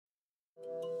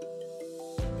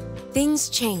Things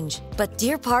change, but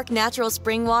Deer Park Natural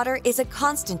Spring Water is a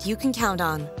constant you can count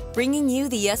on, bringing you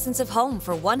the essence of home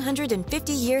for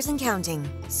 150 years and counting.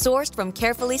 Sourced from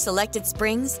carefully selected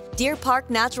springs, Deer Park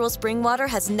Natural Spring Water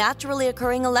has naturally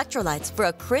occurring electrolytes for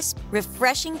a crisp,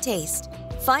 refreshing taste.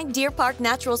 Find Deer Park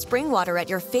Natural Spring Water at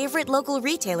your favorite local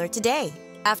retailer today.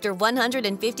 After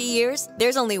 150 years,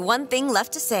 there's only one thing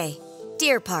left to say.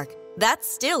 Deer Park, that's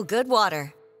still good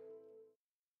water.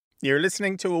 You're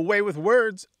listening to Away with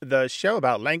Words, the show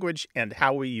about language and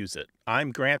how we use it.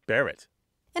 I'm Grant Barrett.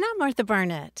 And I'm Martha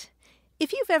Barnett.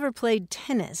 If you've ever played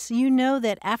tennis, you know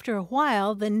that after a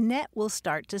while, the net will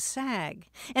start to sag.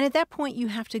 And at that point, you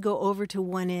have to go over to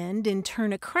one end and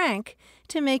turn a crank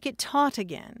to make it taut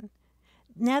again.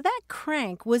 Now, that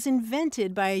crank was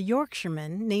invented by a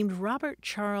Yorkshireman named Robert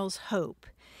Charles Hope.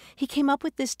 He came up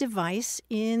with this device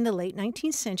in the late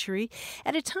 19th century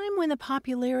at a time when the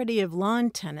popularity of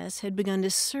lawn tennis had begun to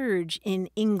surge in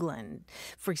England.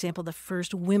 For example, the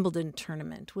first Wimbledon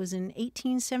tournament was in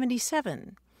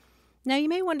 1877. Now, you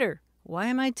may wonder, why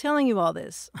am I telling you all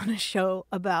this on a show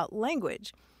about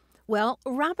language? Well,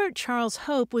 Robert Charles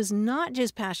Hope was not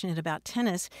just passionate about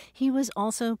tennis, he was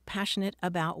also passionate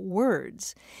about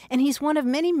words. And he's one of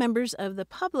many members of the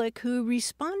public who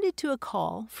responded to a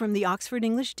call from the Oxford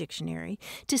English Dictionary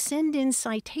to send in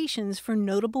citations for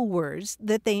notable words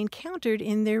that they encountered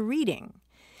in their reading.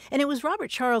 And it was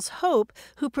Robert Charles Hope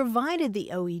who provided the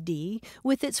OED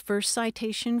with its first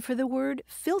citation for the word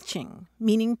filching,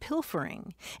 meaning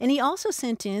pilfering. And he also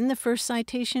sent in the first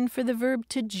citation for the verb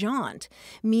to jaunt,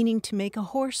 meaning to make a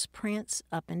horse prance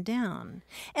up and down.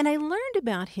 And I learned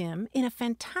about him in a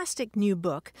fantastic new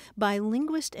book by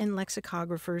linguist and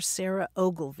lexicographer Sarah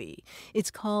Ogilvie.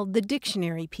 It's called The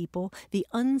Dictionary People, the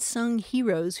Unsung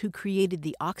Heroes Who Created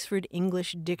the Oxford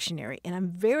English Dictionary. And I'm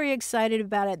very excited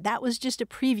about it. That was just a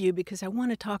preview because I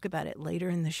want to talk about it later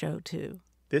in the show, too.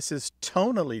 This is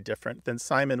tonally different than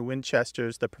Simon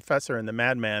Winchester's The Professor and the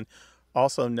Madman,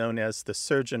 also known as The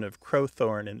Surgeon of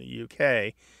Crowthorne in the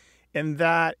UK, in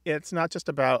that it's not just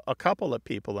about a couple of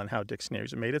people and how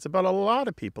dictionaries are made. It's about a lot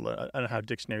of people and how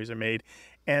dictionaries are made.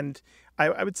 And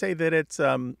I would say that it's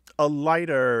a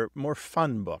lighter, more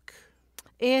fun book.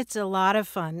 It's a lot of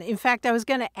fun. In fact, I was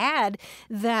going to add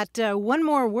that one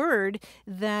more word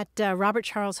that Robert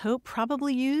Charles Hope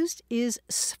probably used is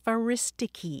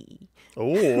spheristike.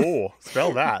 Oh,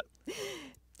 spell that.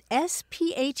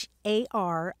 Spharistike,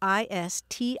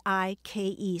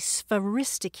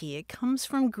 spheristike. It comes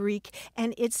from Greek,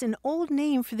 and it's an old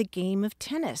name for the game of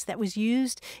tennis that was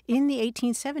used in the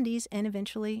 1870s and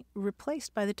eventually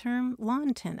replaced by the term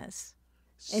lawn tennis.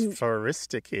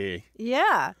 Spheristike.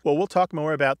 Yeah. Well, we'll talk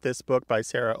more about this book by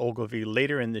Sarah Ogilvie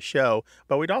later in the show,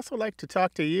 but we'd also like to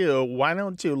talk to you. Why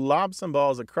don't you lob some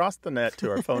balls across the net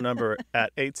to our phone number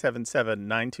at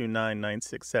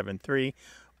 877-929-9673,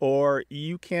 or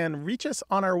you can reach us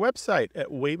on our website at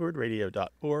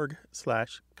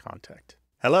waywardradio.org/contact.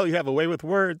 Hello, you have A Way with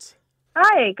Words.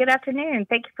 Hi, good afternoon.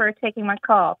 Thank you for taking my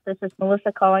call. This is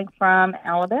Melissa calling from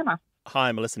Alabama.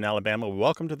 Hi, Melissa in Alabama.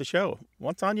 Welcome to the show.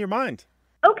 What's on your mind?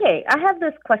 Okay, I have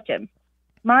this question.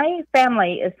 My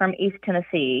family is from East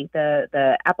Tennessee,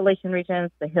 the Appalachian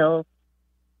regions, the hills,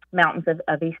 mountains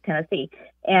of East Tennessee.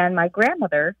 And my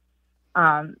grandmother,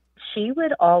 she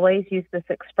would always use this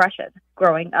expression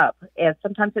growing up. And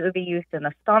sometimes it would be used in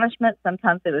astonishment,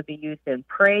 sometimes it would be used in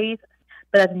praise,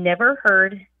 but I've never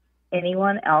heard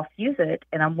anyone else use it.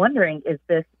 And I'm wondering, is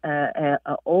this a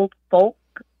old folk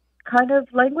kind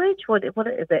of language? What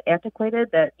is it, antiquated,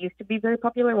 that used to be very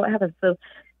popular? What happens? So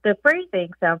the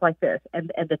phrasing sounds like this,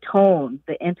 and the tone,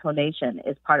 the intonation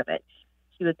is part of it.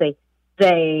 She would say,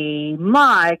 "They,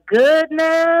 my goodness."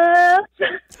 Wow.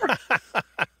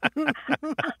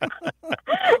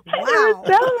 It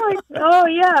sounded like, oh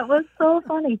yeah, it was so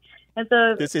funny. And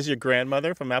so This is your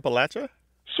grandmother from Appalachia?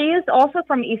 She is also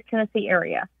from East Tennessee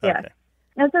area. Yes. Okay.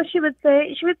 And so she would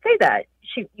say that.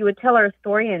 You would tell her a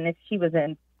story, and if she was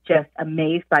just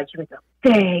amazed by it, she would go,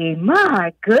 "They,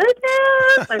 my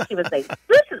goodness." Or she would say,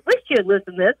 "Listen, wish you would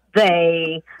listen to this,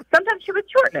 they." Sometimes she would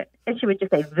shorten it, and she would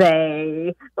just say,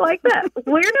 "they," like that.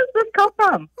 Where does this come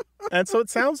from? And so it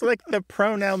sounds like the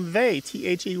pronoun they,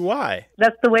 THEY.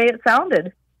 That's the way it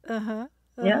sounded. Uh-huh.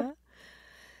 Yeah.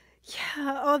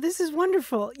 Yeah. Oh, this is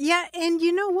wonderful. Yeah. And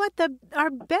you know what?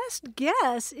 Our best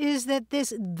guess is that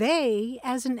this they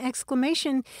as an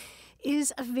exclamation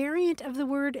is a variant of the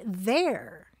word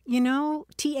there. You know,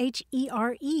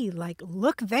 THERE, like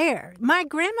look there. My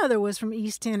grandmother was from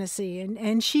East Tennessee,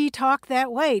 and she talked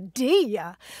that way.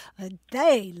 Dear,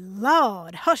 they,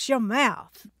 Lord, hush your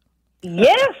mouth.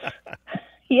 Yes.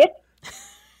 Yes.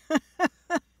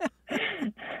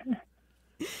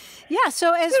 Yeah,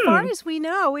 so as far as we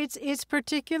know, it's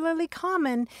particularly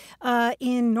common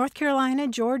in North Carolina,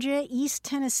 Georgia, East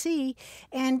Tennessee,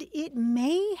 and it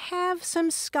may have some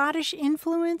Scottish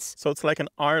influence. So it's like an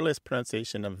R-less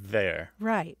pronunciation of there.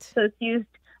 Right. So it's used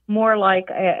more like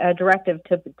a directive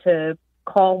to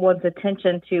call one's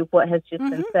attention to what has just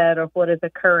been said or what is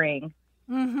occurring.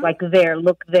 Like there,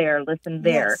 look there, listen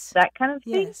there. Yes. That kind of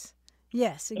thing.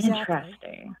 Yes, exactly.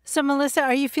 Interesting. So, Melissa,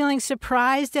 are you feeling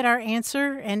surprised at our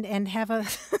answer and have a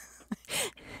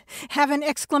have an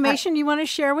exclamation you want to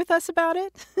share with us about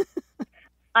it?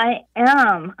 I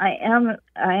am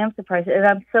surprised, and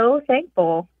I'm so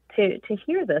thankful to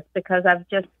hear this because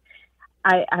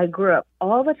I grew up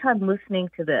all the time listening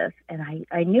to this, and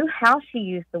I knew how she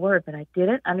used the word, but I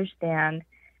didn't understand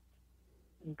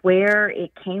where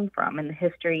it came from in the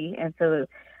history, and so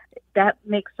that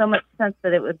makes so much sense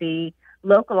that it would be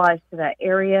localized to that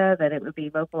area, that it would be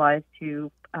localized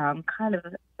to kind of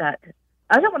that,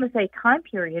 I don't want to say time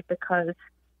period because,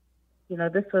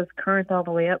 this was current all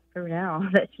the way up through now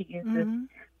that she used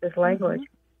this language.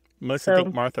 Melissa, I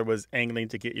think Martha was angling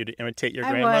to get you to imitate your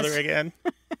grandmother again.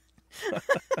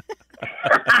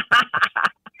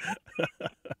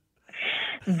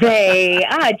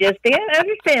 I just didn't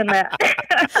understand that.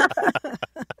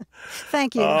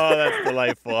 Thank you. Oh, that's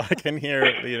delightful. I can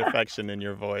hear the affection in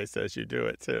your voice as you do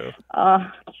it, too.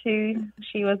 She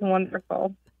was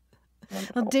wonderful.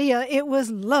 Well, Dia, it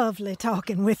was lovely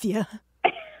talking with you.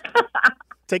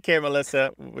 Take care,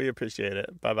 Melissa. We appreciate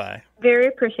it. Bye-bye. Very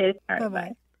appreciated. Right,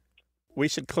 bye-bye. We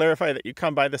should clarify that you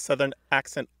come by the Southern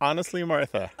accent honestly,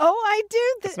 Martha. Oh, I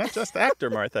do. It's not just actor,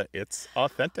 Martha. It's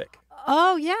authentic.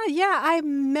 Oh, yeah. I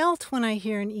melt when I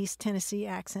hear an East Tennessee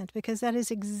accent because that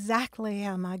is exactly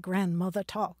how my grandmother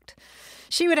talked.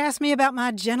 She would ask me about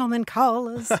my gentleman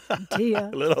callers. Dear.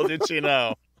 Little did she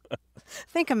know.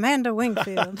 Think Amanda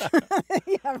Wingfield.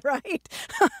 Yeah, right.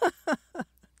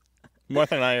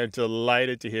 Martha and I are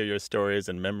delighted to hear your stories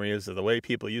and memories of the way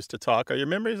people used to talk, or your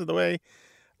memories of the way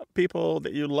people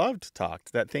that you loved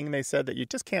talked, that thing they said that you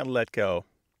just can't let go.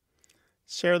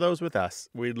 Share those with us.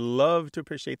 We'd love to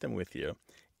appreciate them with you.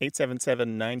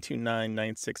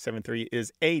 877-929-9673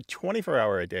 is a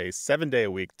 24-hour-a-day,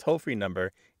 7-day-a-week toll-free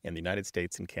number in the United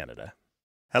States and Canada.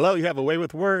 Hello, you have a way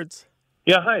with words.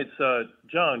 Yeah, hi, it's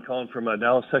John calling from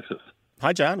Dallas, Texas.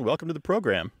 Hi, John. Welcome to the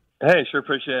program. Hey, sure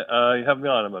appreciate you having me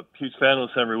on. I'm a huge fan of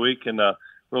this every week. And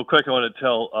real quick, I want to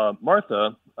tell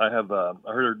Martha, I heard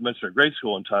her mention her grade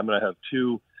school one time, and I have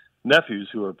two nephews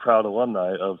who are proud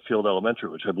alumni of Field Elementary,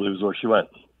 which I believe is where she went.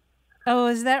 Oh,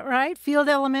 is that right? Field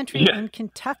Elementary in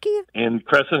Kentucky? In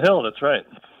Crescent Hill, that's right.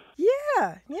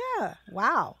 Yeah.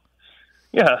 Wow.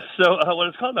 Yeah, so what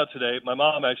it's calling about today, my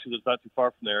mom actually lives not too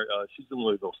far from there. She's in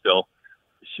Louisville still.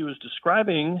 She was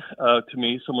describing to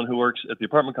me someone who works at the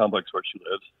apartment complex where she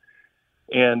lives.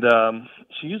 And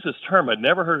she used this term I'd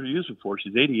never heard her use before.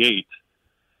 She's 88.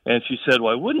 And she said,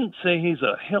 well, I wouldn't say he's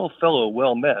a hail fellow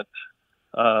well met.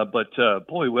 But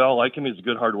boy, we all like him. He's a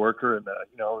good hard worker. And,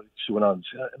 she went on.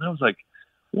 And I was like,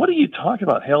 what are you talking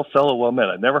about, hail fellow well met?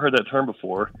 I'd never heard that term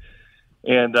before.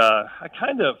 And I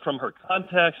kind of, from her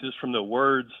context, just from the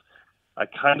words, I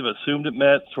kind of assumed it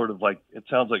meant sort of like, it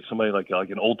sounds like somebody like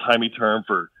an old-timey term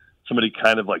for somebody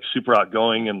kind of like super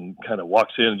outgoing and kind of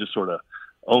walks in and just sort of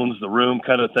owns the room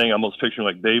kind of thing. Almost picturing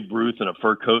like Babe Ruth in a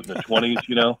fur coat in the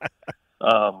 20s,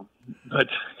 But, that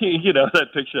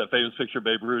famous picture of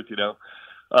Babe Ruth,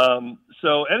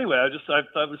 So anyway, I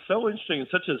thought it was so interesting.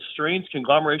 It's such a strange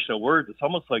conglomeration of words. It's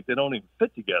almost like they don't even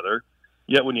fit together.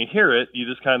 Yet when you hear it, you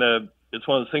just kind of, it's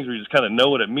one of those things where you just kind of know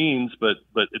what it means, but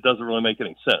it doesn't really make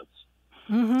any sense.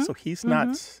 Mm-hmm. So he's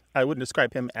not, I wouldn't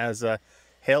describe him as a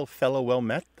hail fellow well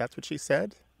met. That's what she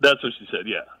said? That's what she said,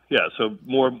 yeah. Yeah, so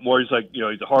more he's like,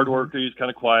 he's a hard worker, he's kind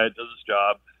of quiet, does his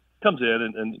job, comes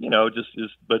in and just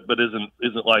is, but isn't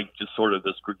like just sort of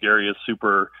this gregarious,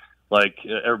 super, like,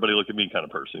 everybody look at me kind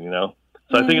of person, So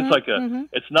I think it's like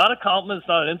it's not a compliment, it's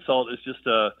not an insult, it's just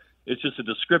a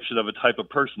description of a type of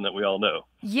person that we all know.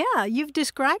 Yeah, you've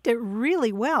described it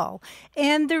really well.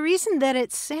 And the reason that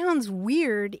it sounds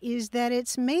weird is that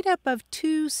it's made up of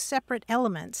two separate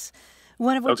elements,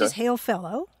 one of which is hail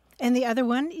fellow, and the other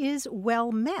one is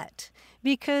well met.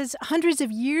 Because hundreds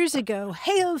of years ago,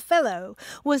 hail fellow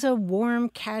was a warm,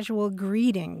 casual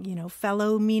greeting.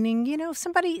 Fellow meaning,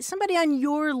 somebody on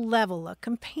your level, a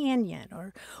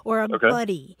companion or a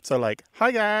buddy. So like, hi,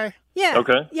 guy. Yeah.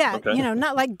 Okay. Yeah. Okay.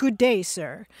 Not like good day,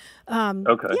 sir.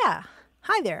 Okay. Yeah.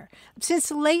 Hi there. Since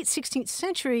the late 16th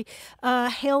century,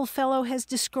 hail fellow has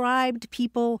described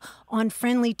people on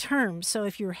friendly terms. So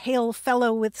if you're hail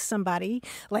fellow with somebody,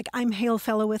 like I'm hail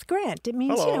fellow with Grant, it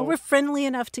means, Hello. we're friendly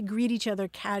enough to greet each other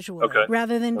casually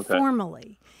rather than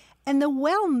formally. And the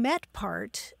well-met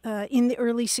part in the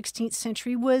early 16th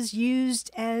century was used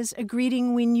as a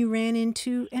greeting when you ran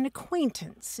into an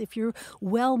acquaintance. If you're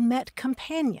well-met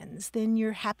companions, then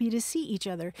you're happy to see each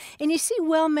other. And you see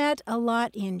well-met a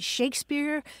lot in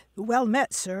Shakespeare, well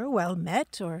met, sir, well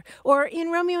met, or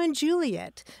in Romeo and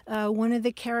Juliet. One of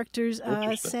the characters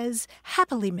says,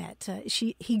 happily met.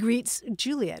 He greets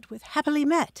Juliet with happily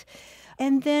met.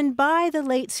 And then by the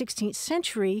late 16th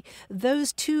century,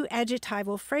 those two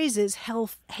adjectival phrases,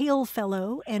 hail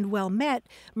fellow and well met,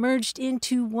 merged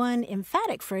into one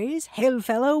emphatic phrase, hail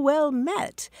fellow, well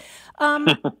met.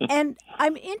 And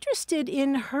I'm interested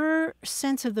in her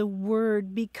sense of the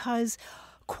word because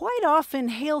quite often,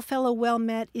 hail fellow, well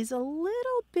met is a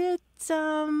little bit,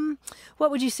 what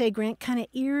would you say, Grant? Kind of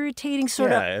irritating,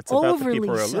 sort of it's about overly the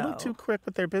people who are a so. little too quick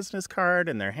with their business card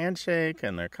and their handshake,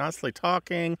 and they're constantly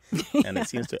talking, and it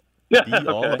seems to be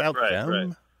all about them. Right.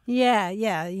 Yeah,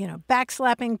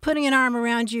 backslapping, putting an arm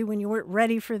around you when you weren't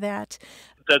ready for that.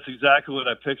 That's exactly what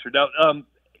I pictured. Now,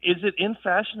 is it in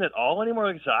fashion at all anymore?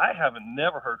 Like I said, I haven't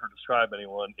never heard her describe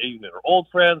anyone, even her old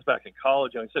friends back in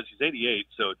college. Like I said, she's 88,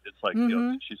 so it's like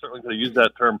she certainly could have used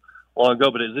that term long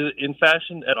ago. But is it in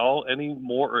fashion at all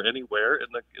anymore or anywhere in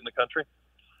the country?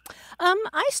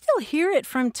 I still hear it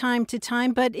from time to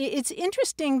time, but it's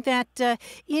interesting that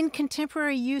in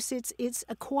contemporary use, it's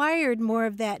acquired more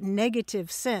of that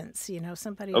negative sense.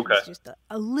 Somebody who's just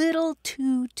a little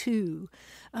too.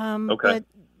 But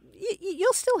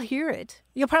you'll still hear it.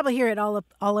 You'll probably hear it all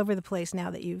over the place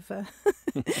now that you've I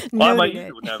might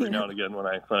use it every now and again when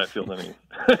I feel the need.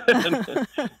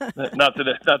 not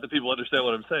that people understand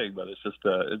what I'm saying, but it's just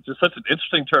such an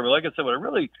interesting term. And like I said, what I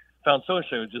really found so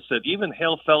interesting was just that even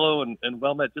hail fellow and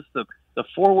well met, just the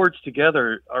four words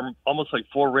together are almost like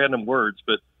four random words,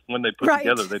 but when they put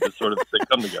together, they just sort of they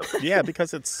come together. Yeah,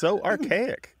 because it's so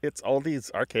archaic. It's all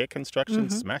these archaic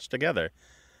constructions smashed together.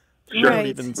 You don't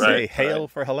even say hail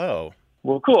for hello.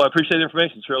 Well, cool. I appreciate the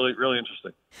information. It's really, really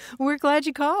interesting. We're glad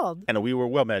you called. And we were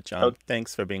well met, John.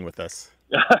 Thanks for being with us.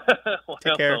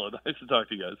 Take care. Nice to talk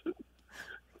to you guys.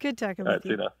 Good talking All with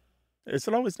right, you. see you now. It's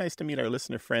always nice to meet our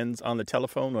listener friends on the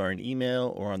telephone or an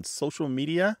email or on social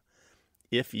media.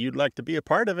 If you'd like to be a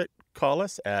part of it, call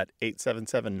us at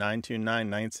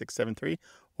 877-929-9673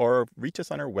 or reach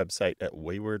us on our website at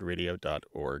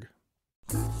waywardradio.org.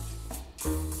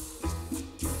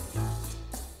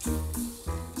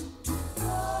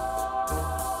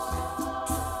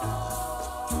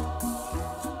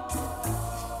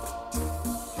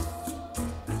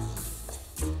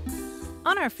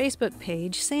 On our Facebook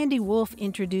page, Sandy Wolf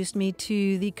introduced me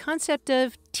to the concept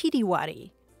of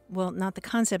TTWWADI. Well, not the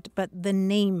concept, but the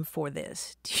name for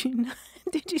this.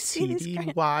 Did you see this?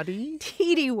 TTWWADI?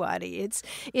 TTWWADI.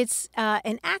 It's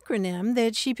an acronym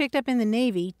that she picked up in the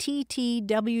Navy,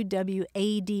 TTWWADI.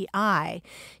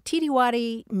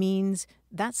 TTWWADI means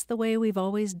that's the way we've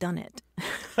always done it.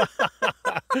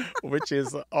 Which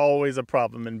is always a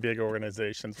problem in big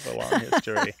organizations with a long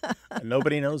history. And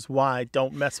nobody knows why.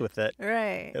 Don't mess with it.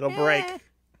 Right. It'll break.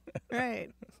 Right.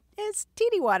 It's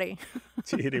TTWWADI.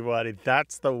 TTWWADI.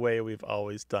 That's the way we've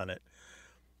always done it.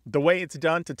 The way it's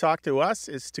done to talk to us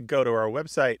is to go to our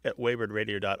website at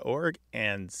waywardradio.org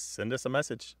and send us a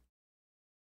message.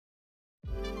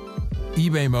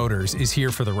 eBay Motors is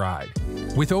here for the ride.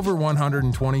 With over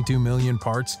 122 million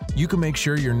parts, you can make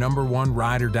sure your number one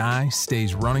ride or die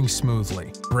stays running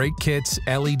smoothly. Brake kits,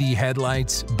 LED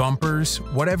headlights, bumpers,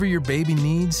 whatever your baby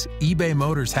needs, eBay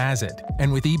Motors has it.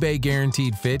 And with eBay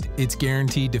Guaranteed Fit, it's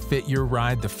guaranteed to fit your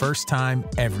ride the first time,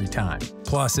 every time.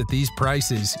 Plus, at these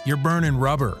prices, you're burning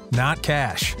rubber, not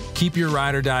cash. Keep your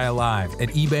ride or die alive at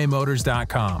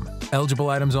ebaymotors.com. Eligible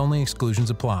items only. Exclusions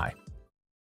apply.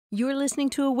 You're listening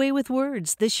to A Way with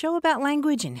Words, the show about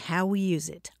language and how we use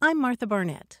it. I'm Martha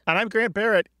Barnett. And I'm Grant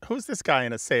Barrett. Who's this guy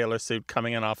in a sailor suit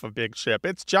coming in off a big ship?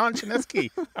 It's John Chinesky,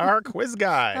 our quiz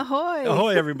guy. Ahoy.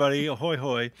 Ahoy, everybody. Ahoy,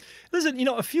 hoy. Listen,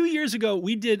 a few years ago,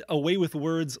 we did A Way with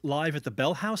Words live at the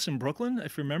Bell House in Brooklyn,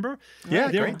 if you remember. Yeah,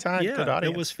 great time. Yeah, good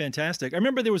audience. It was fantastic. I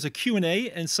remember there was a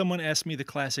Q&A, and someone asked me the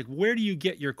classic, where do you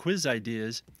get your quiz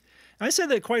ideas? I say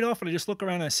that quite often. I just look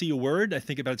around and I see a word, I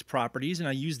think about its properties, and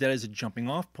I use that as a jumping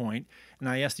off point. And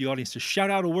I ask the audience to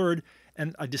shout out a word,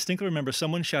 and I distinctly remember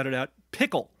someone shouted out,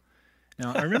 pickle.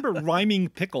 Now, I remember rhyming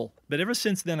pickle, but ever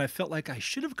since then I felt like I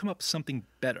should have come up with something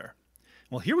better.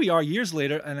 Well, here we are years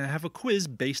later, and I have a quiz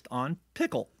based on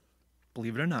pickle.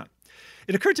 believe it or not.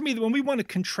 It occurred to me that when we want to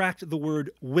contract the word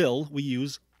will, we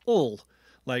use ul.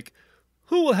 Like,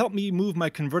 who will help me move my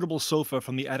convertible sofa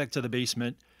from the attic to the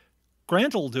basement?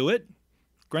 Grant'll do it.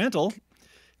 Grant'll.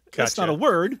 That's not a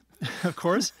word, of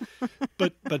course.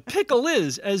 but pickle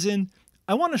is, as in,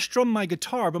 I want to strum my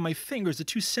guitar, but my fingers are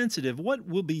too sensitive. What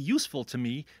will be useful to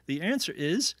me? The answer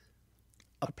is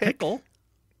a pickle.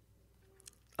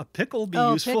 A pickle be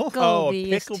useful. A pickle be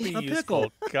useful.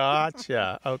 Pickle.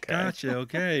 Gotcha. Okay. Gotcha.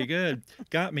 Okay, good.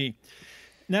 Got me.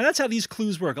 Now, that's how these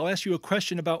clues work. I'll ask you a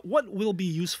question about what will be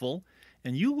useful,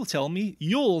 and you'll tell me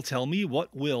what'll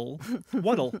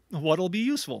be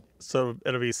useful. So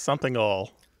it'll be something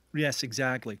all. Yes,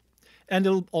 exactly. And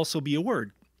it'll also be a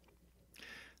word.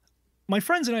 My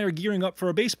friends and I are gearing up for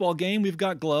a baseball game. We've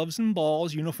got gloves and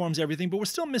balls, uniforms, everything, but we're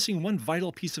still missing one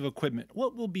vital piece of equipment.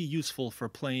 What will be useful for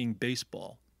playing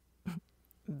baseball?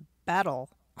 Battle.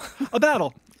 A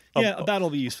battle. Yeah, a battle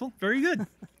will be useful. Very good.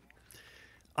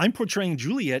 I'm portraying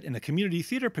Juliet in a community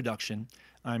theater production.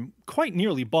 I'm quite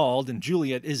nearly bald, and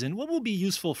Juliet isn't. What will be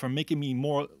useful for making me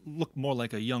look more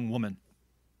like a young woman?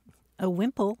 A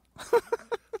wimple.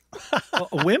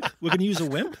 A wimp? We're going to use a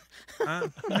wimp?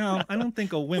 No, I don't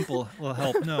think a wimp will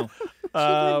help. No. She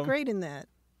did great in that.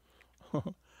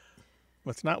 Well,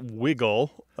 it's not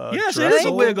wiggle. Yes, it is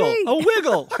a wiggle. A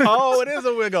wiggle. Oh, it is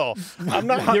a wiggle. I'm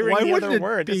not hearing the other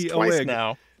word. It's twice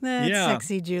now. That's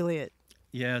sexy Juliet.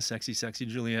 Yeah, sexy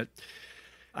Juliet.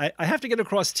 I have to get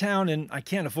across town, and I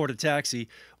can't afford a taxi.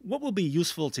 What will be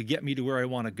useful to get me to where I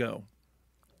want to go?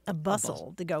 A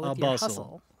bustle to go with your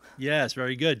hustle. Yes,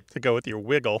 very good. To go with your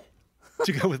wiggle.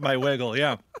 To go with my wiggle,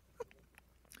 yeah.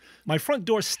 My front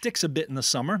door sticks a bit in the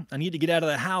summer. I need to get out of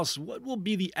the house. What will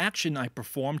be the action I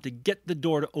perform to get the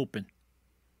door to open?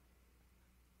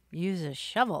 Use a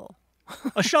shovel.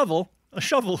 A shovel? A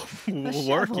shovel will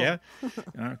work, yeah.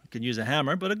 You can use a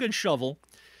hammer, but a good shovel.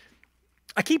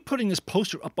 I keep putting this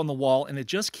poster up on the wall, and it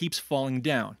just keeps falling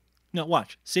down. Now,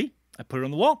 watch. See? I put it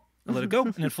on the wall, I let it go,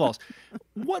 and it falls.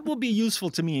 What will be useful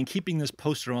to me in keeping this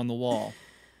poster on the wall?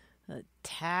 A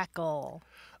tackle.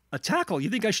 A tackle? You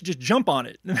think I should just jump on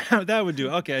it? That would do.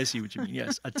 Okay, I see what you mean.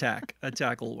 Yes, a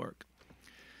tackle will work.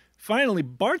 Finally,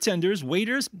 bartenders,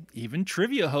 waiters, even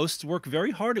trivia hosts work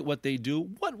very hard at what they do.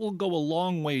 What will go a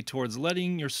long way towards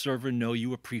letting your server know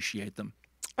you appreciate them?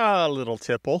 A little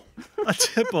tipple. A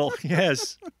tipple,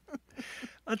 yes.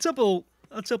 A tipple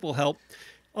help.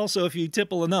 Also, if you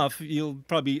tipple enough, you'll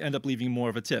probably end up leaving more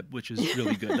of a tip, which is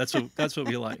really good. That's what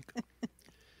we like.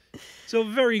 So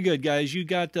very good, guys. You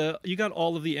got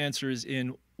all of the answers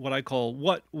in what I call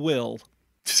what will.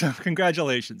 So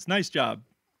congratulations. Nice job.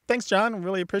 Thanks, John.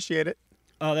 Really appreciate it.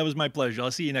 Oh, that was my pleasure.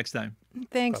 I'll see you next time.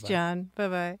 Thanks, Bye-bye. John.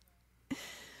 Bye-bye.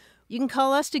 You can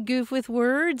call us to goof with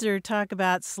words or talk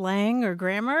about slang or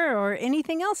grammar or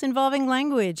anything else involving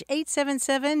language.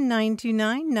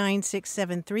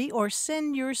 877-929-9673 or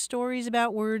send your stories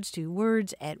about words to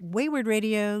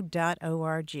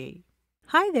words@waywardradio.org.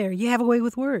 Hi there. You have a way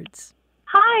with words.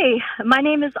 Hi, my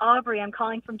name is Aubrey. I'm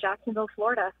calling from Jacksonville,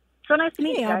 Florida. So nice to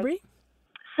meet you guys. Aubrey.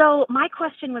 So my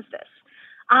question was this.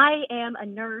 I am a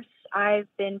nurse. I've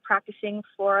been practicing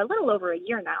for a little over a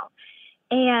year now.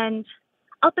 And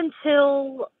up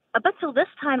until this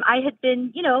time, I had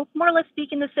been, more or less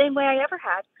speaking the same way I ever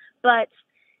had. But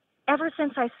ever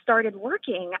since I started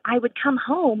working, I would come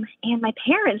home and my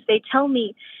parents, they'd tell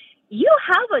me, you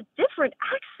have a different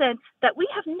accent that we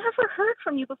have never heard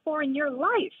from you before in your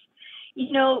life.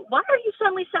 Why are you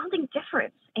suddenly sounding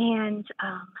different? And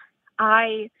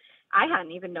I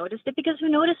hadn't even noticed it because who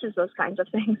notices those kinds of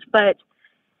things? But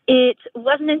it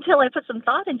wasn't until I put some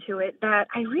thought into it that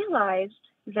I realized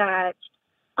that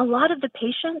a lot of the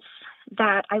patients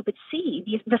that I would see,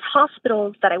 these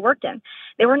hospitals that I worked in,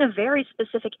 they were in a very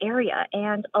specific area.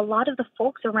 And a lot of the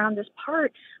folks around this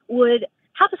part would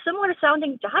have a similar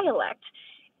sounding dialect.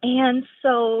 And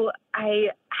so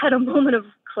I had a moment of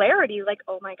clarity, like,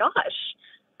 oh my gosh,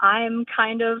 I'm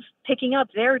kind of picking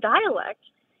up their dialect.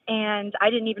 And I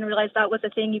didn't even realize that was a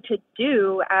thing you could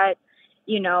do at,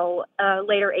 a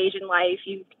later age in life.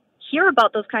 You hear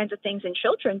about those kinds of things in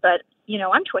children, but,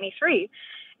 I'm 23.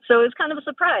 So it was kind of a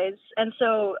surprise. And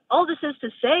so all this is to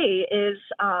say is,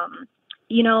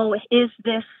 is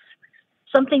this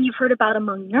something you've heard about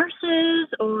among nurses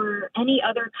or any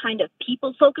other kind of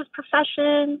people-focused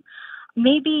profession?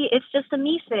 Maybe it's just a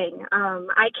me thing.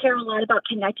 I care a lot about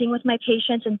connecting with my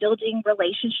patients and building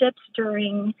relationships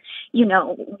during,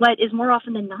 what is more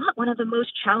often than not one of the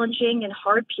most challenging and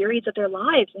hard periods of their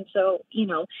lives. And so,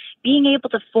 being able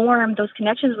to form those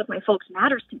connections with my folks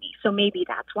matters to me. So maybe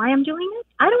that's why I'm doing it.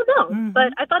 I don't know,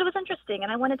 but I thought it was interesting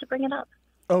and I wanted to bring it up.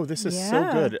 Oh, this is so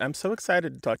Yeah. good. I'm so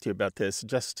excited to talk to you about this,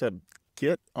 just to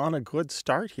get on a good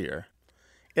start here.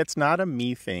 It's not a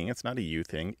me thing. It's not a you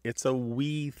thing. It's a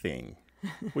we thing.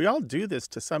 We all do this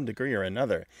to some degree or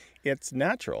another. It's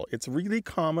natural. It's really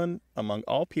common among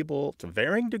all people to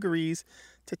varying degrees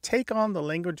to take on the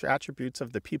language attributes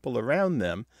of the people around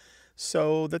them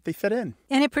so that they fit in.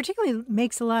 And it particularly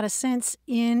makes a lot of sense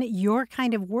in your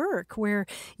kind of work where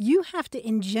you have to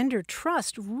engender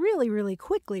trust really, really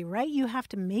quickly, right? You have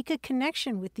to make a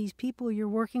connection with these people you're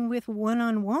working with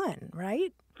one-on-one,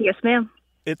 right? Yes, ma'am.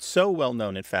 It's so well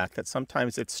known, in fact, that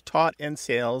sometimes it's taught in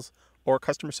sales or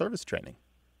customer service training,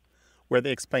 where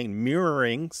they explain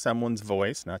mirroring someone's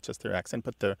voice, not just their accent,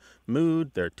 but their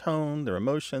mood, their tone, their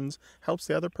emotions, helps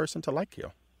the other person to like you.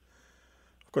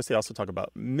 Of course, they also talk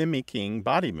about mimicking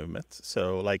body movements.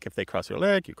 So, like if they cross your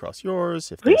leg, you cross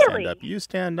yours. If they stand up, you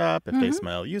stand up. If they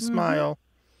smile, you smile.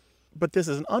 But this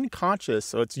is an unconscious,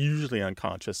 so it's usually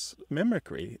unconscious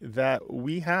mimicry that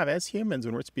we have as humans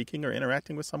when we're speaking or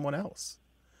interacting with someone else.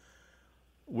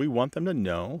 We want them to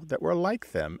know that we're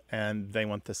like them and they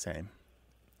want the same.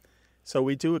 So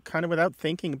we do it kind of without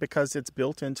thinking because it's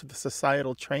built into the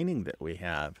societal training that we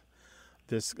have.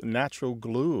 This natural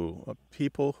glue of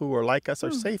people who are like us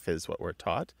are safe is what we're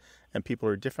taught, and people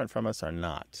who are different from us are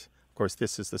not. Of course,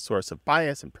 this is the source of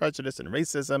bias and prejudice and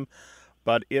racism,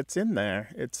 but it's in there.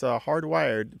 It's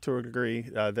hardwired to a degree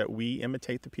that we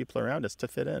imitate the people around us to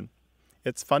fit in.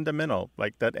 It's fundamental,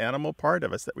 like that animal part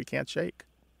of us that we can't shake.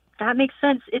 That makes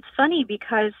sense. It's funny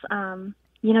because,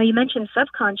 you mentioned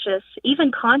subconscious,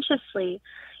 even consciously,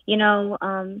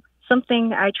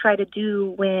 something I try to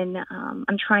do when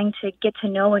I'm trying to get to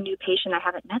know a new patient I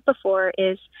haven't met before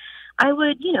is I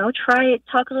would,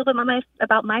 talk a little bit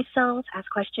about myself, ask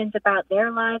questions about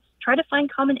their lives, try to find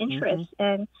common interests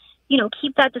and,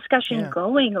 keep that discussion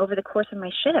going over the course of my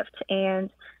shift.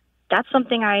 And that's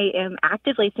something I am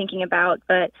actively thinking about.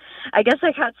 But I guess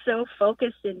I got so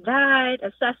focused in that,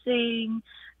 assessing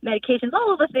medications,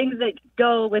 all of the things that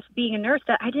go with being a nurse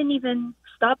that I didn't even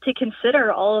stop to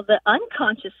consider all of the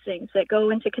unconscious things that go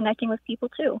into connecting with people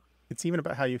too. It's even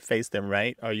about how you face them,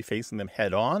 right? Are you facing them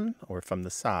head on or from the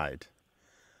side?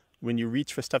 When you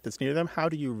reach for stuff that's near them, how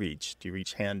do you reach? Do you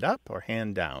reach hand up or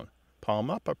hand down? Palm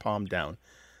up or palm down?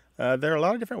 There are a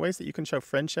lot of different ways that you can show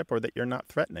friendship or that you're not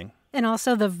threatening. And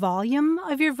also the volume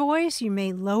of your voice. You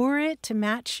may lower it to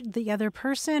match the other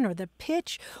person or the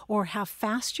pitch or how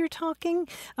fast you're talking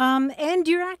and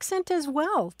your accent as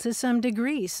well to some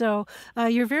degree. So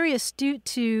you're very astute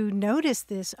to notice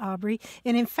this, Aubrey.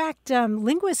 And in fact,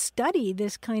 linguists study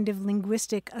this kind of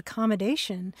linguistic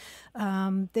accommodation.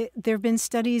 There have been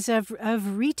studies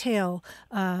of retail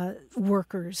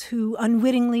workers who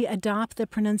unwittingly adopt the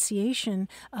pronunciation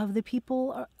of the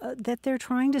people that they're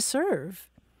trying to serve.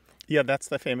 Yeah, that's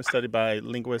the famous study by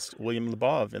linguist William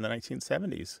Labov in the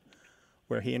 1970s,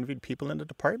 where he interviewed people in a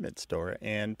department store,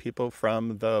 and people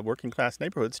from the working class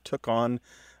neighborhoods took on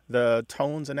the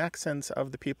tones and accents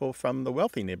of the people from the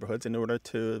wealthy neighborhoods in order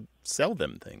to sell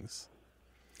them things.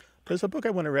 There's a book I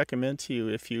want to recommend to you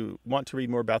if you want to read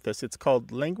more about this. It's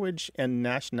called Language and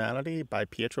Nationality by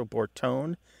Pietro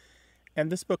Bortone. And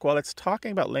this book, while it's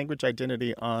talking about language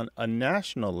identity on a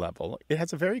national level, it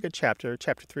has a very good chapter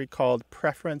 3, called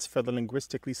Preference for the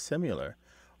Linguistically Similar,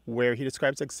 where he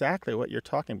describes exactly what you're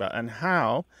talking about and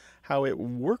how it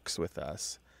works with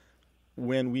us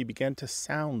when we begin to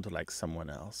sound like someone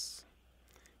else.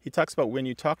 He talks about when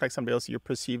you talk like somebody else, you're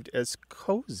perceived as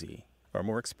cozy or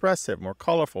more expressive, more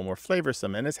colorful, more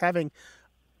flavorsome, and as having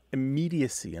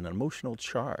immediacy and emotional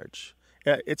charge.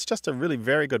 It's just a really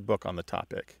very good book on the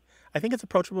topic. I think it's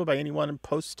approachable by anyone in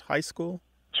post-high school.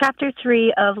 Chapter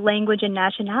 3 of Language and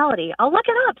Nationality. I'll look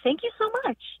it up. Thank you so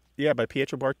much. Yeah, by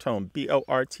Pietro Bortone,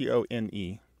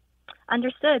 Bortone.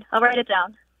 Understood. I'll write it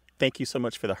down. Thank you so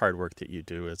much for the hard work that you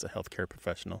do as a healthcare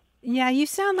professional. Yeah, you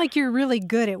sound like you're really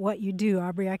good at what you do,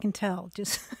 Aubrey. I can tell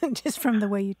just from the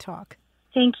way you talk.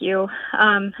 Thank you.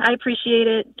 I appreciate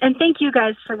it. And thank you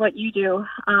guys for what you do.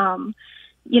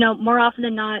 More often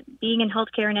than not, being in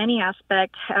healthcare in any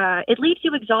aspect, it leaves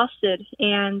you exhausted.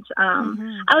 And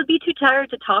I would be too tired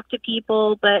to talk to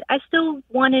people, but I still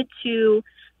wanted to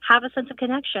have a sense of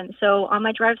connection. So on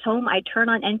my drives home, I'd turn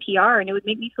on NPR, and it would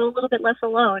make me feel a little bit less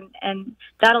alone. And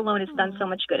that alone has done so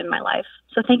much good in my life.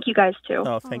 So thank you guys, too.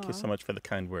 Oh, thank you so much for the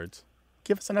kind words.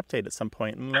 Give us an update at some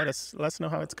point and let us know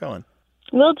how it's going.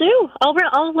 Will do. I'll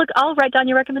write down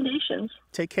your recommendations.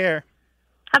 Take care.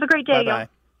 Have a great day, Bye-bye. y'all.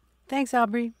 Thanks,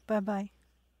 Aubrey. Bye-bye.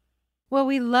 Well,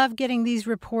 we love getting these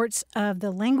reports of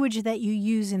the language that you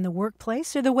use in the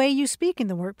workplace or the way you speak in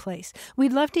the workplace.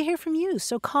 We'd love to hear from you,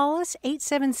 so call us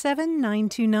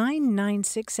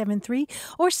 877-929-9673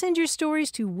 or send your stories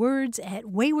to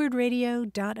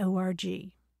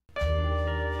words@waywardradio.org.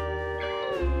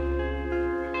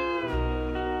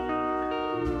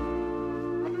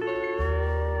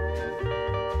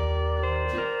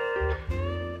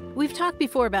 We've talked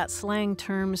before about slang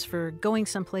terms for going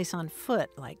someplace on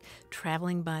foot, like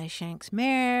traveling by Shank's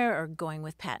mare or going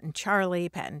with Pat and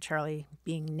Charlie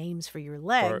being names for your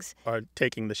legs. Or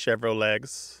taking the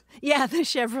Chevrolegs. Yeah, the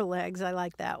Chevrolegs. I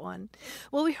like that one.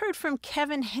 Well, we heard from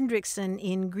Kevin Hendrickson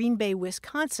in Green Bay,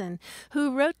 Wisconsin,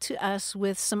 who wrote to us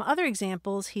with some other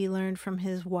examples he learned from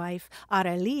his wife,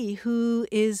 Arely, who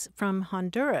is from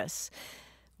Honduras.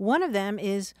 One of them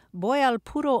is voy al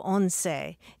puro once.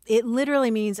 It literally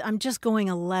means I'm just going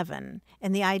 11.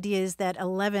 And the idea is that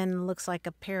 11 looks like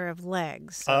a pair of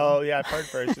legs. So. Oh, yeah, I've heard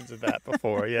versions of that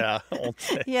before. Yeah,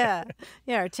 once. Yeah,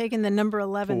 or taking the number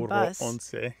 11 Puro bus.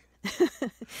 once.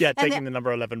 Yeah, taking the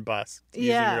number 11 bus using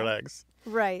your legs.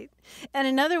 Right. And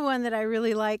another one that I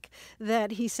really like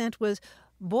that he sent was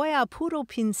voy al puro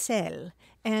pincel.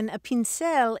 And a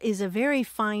pincel is a very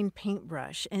fine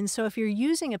paintbrush. And so if you're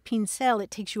using a pincel, it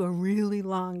takes you a really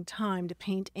long time to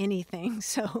paint anything.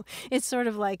 So it's sort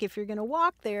of like if you're going to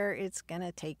walk there, it's going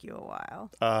to take you a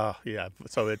while. Yeah.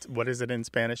 So what is it in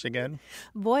Spanish again?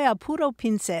 Voy a puro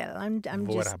pincel. I'm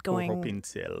just going puro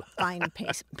pincel. fine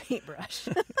paintbrush.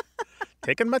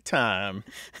 Taking my time.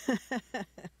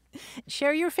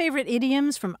 Share your favorite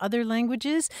idioms from other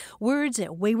languages.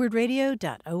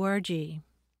 Words@waywardradio.org.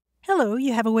 Hello,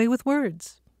 you have a way with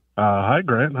words. Hi,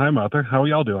 Grant. Hi, Martha. How are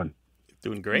y'all doing?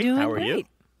 Doing great. Doing How are great.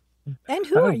 you? And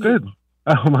who are you? Good.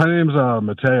 My name's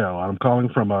Mateo. I'm calling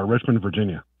from Richmond,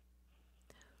 Virginia.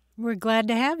 We're glad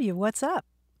to have you. What's up?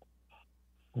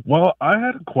 Well, I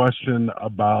had a question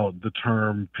about the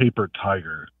term paper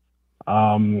tiger.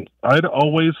 I'd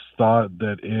always thought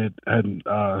that it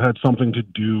had something to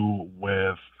do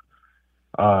with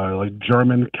like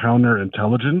German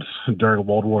counterintelligence during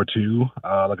World War II.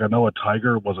 Like I know a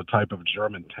Tiger was a type of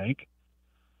German tank,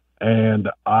 and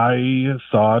I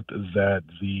thought that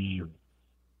the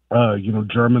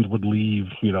Germans would leave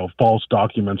false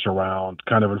documents around,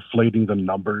 kind of inflating the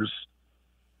numbers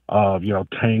of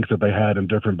tanks that they had in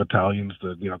different battalions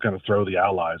to kind of throw the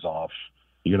Allies off,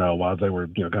 while they were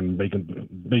kind of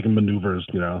making maneuvers,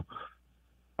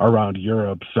 around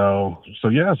Europe. So I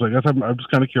guess I'm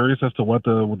just kind of curious as to what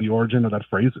the origin of that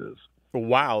phrase is.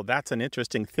 Wow, that's an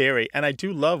interesting theory. And I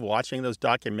do love watching those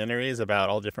documentaries about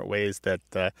all different ways that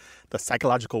the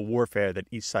psychological warfare that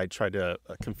each side tried to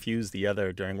confuse the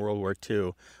other during World War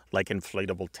II, like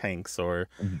inflatable tanks or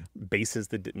bases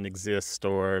that didn't exist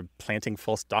or planting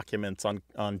false documents on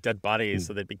dead bodies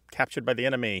so they'd be captured by the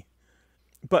enemy.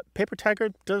 But paper tiger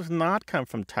does not come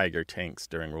from Tiger tanks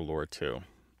during World War II.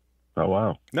 Oh,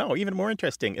 wow. No, even more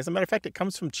interesting. As a matter of fact, it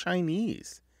comes from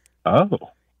Chinese.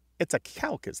 Oh. It's a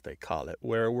calque, as they call it,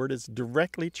 where a word is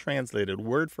directly translated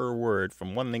word for word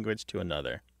from one language to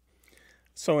another.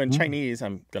 So in Chinese,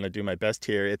 I'm going to do my best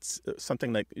here. It's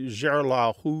something like zhe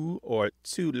lao hu or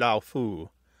zu lao fu,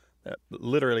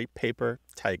 literally paper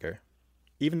tiger.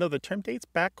 Even though the term dates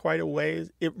back quite a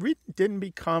ways, it really didn't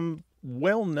become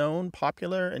well-known,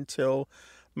 popular until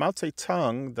Mao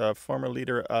Zedong, the former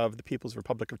leader of the People's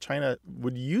Republic of China,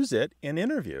 would use it in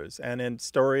interviews and in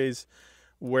stories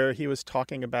where he was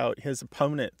talking about his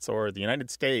opponents or the United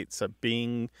States of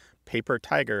being paper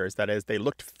tigers, that is, they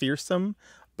looked fearsome,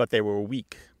 but they were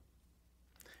weak.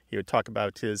 He would talk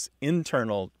about his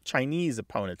internal Chinese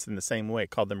opponents in the same way,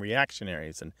 called them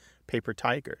reactionaries and paper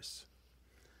tigers.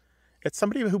 It's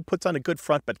somebody who puts on a good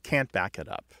front but can't back it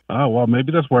up. Oh, well,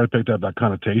 maybe that's where I picked up that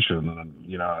connotation.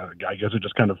 And, I guess it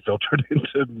just kind of filtered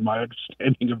into my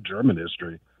understanding of German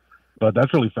history. But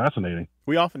that's really fascinating.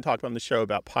 We often talk on the show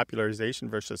about popularization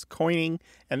versus coining,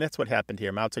 and that's what happened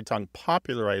here. Mao Zedong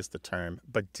popularized the term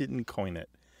but didn't coin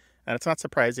it. And it's not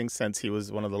surprising, since he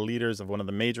was one of the leaders of one of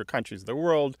the major countries of the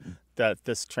world, that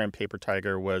this term paper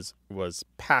tiger was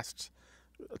passed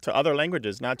to other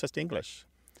languages, not just English.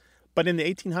 But in the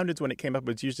 1800s, when it came up, it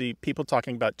was usually people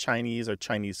talking about Chinese or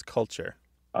Chinese culture.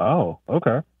 Oh,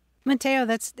 okay. Mateo,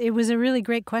 it was a really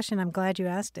great question. I'm glad you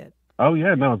asked it. Oh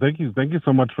yeah, no, thank you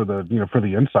so much for the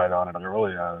insight on it. I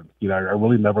really, I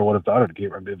really never would have thought it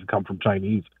to come from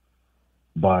Chinese.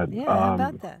 But yeah, how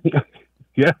about that?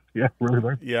 yeah,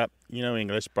 really. Yeah,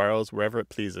 English borrows wherever it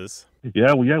pleases.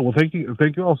 Yeah. Well, thank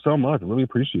you all so much. I really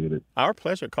appreciate it. Our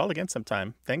pleasure. Call again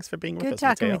sometime. Thanks for being with us, Good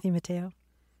talking Mateo. with you, Mateo.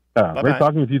 Great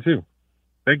talking with you too.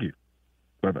 Thank you.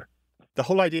 Bye-bye. The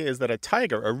whole idea is that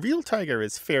a real tiger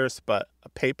is fierce, but a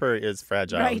paper is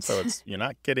fragile. Right. So you're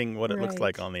not getting what it looks Right.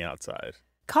 like on the outside.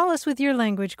 Call us with your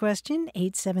language question,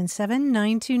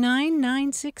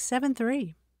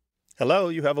 877-929-9673. Hello,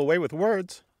 you have a way with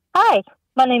words. Hi,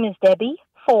 my name is Debbie.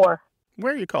 4.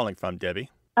 Where are you calling from, Debbie?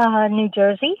 New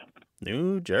Jersey.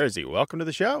 New Jersey. Welcome to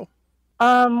the show.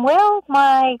 Well,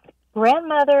 my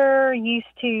grandmother used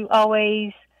to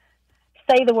always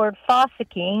say the word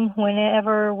fossicking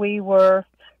whenever we were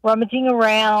rummaging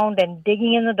around and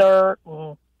digging in the dirt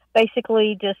and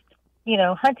basically just,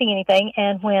 hunting anything.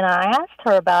 And when I asked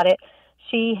her about it,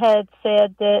 she had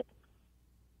said that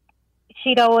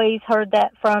she'd always heard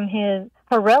that from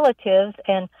her relatives,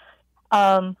 and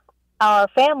our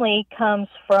family comes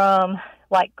from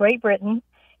Great Britain,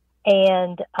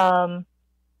 and I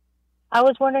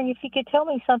was wondering if you could tell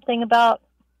me something about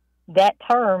that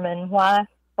term and why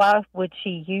would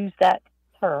she use that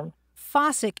term?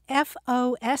 Fossick,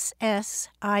 F-O-S-S-I-C-K,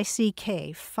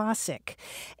 fossick.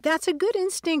 That's a good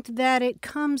instinct that it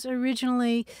comes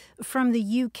originally from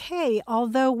the UK,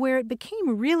 although where it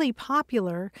became really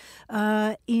popular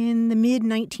in the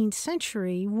mid-19th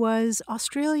century was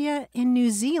Australia and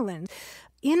New Zealand.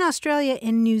 In Australia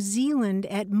and New Zealand,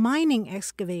 at mining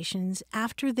excavations,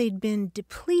 after they'd been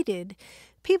depleted,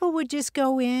 people would just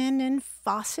go in and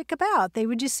fossick about. They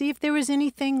would just see if there was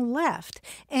anything left.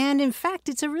 And in fact,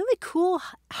 it's a really cool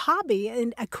hobby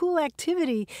and a cool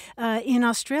activity in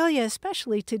Australia,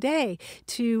 especially today,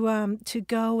 to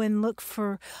go and look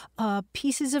for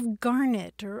pieces of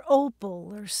garnet or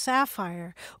opal or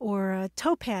sapphire or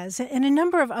topaz and a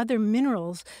number of other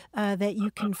minerals that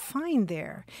you can find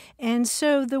there. And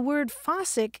so the word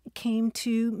fossick came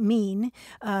to mean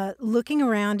looking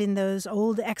around in those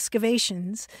old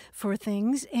excavations for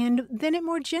things, and then it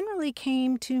more generally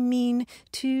came to mean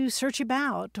to search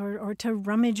about or to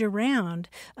rummage around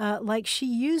like she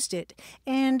used it.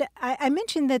 And I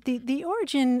mentioned that the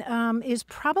origin is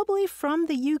probably from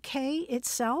the UK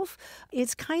itself.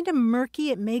 It's kind of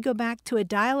murky. It may go back to a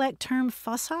dialect term,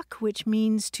 fossock, which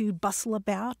means to bustle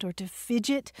about or to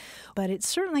fidget, but it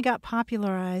certainly got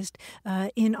popularized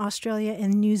in Australia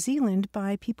and New Zealand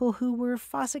by people who were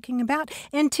fossicking about.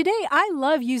 And today I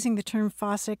love using the term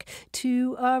fossick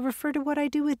to refer to what I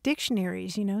do with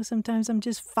dictionaries. Sometimes I'm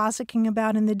just fossicking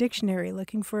about in the dictionary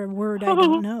looking for a word I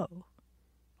don't know.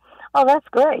 Oh, that's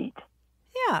great.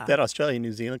 Yeah. That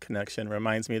Australia-New Zealand connection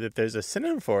reminds me that there's a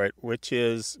synonym for it, which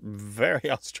is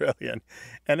very Australian,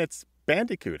 and it's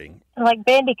bandicooting. Like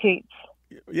bandicoots.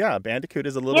 Yeah, bandicoot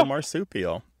is a little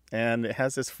marsupial, and it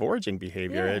has this foraging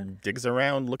behavior. Yeah. It digs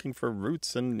around looking for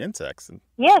roots and insects.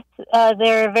 Yes,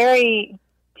 they're very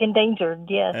endangered,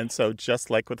 yes. And so just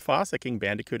like with fossicking,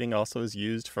 bandicooting also is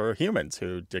used for humans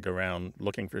who dig around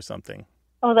looking for something.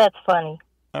 Oh, that's funny.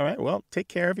 All right, well, take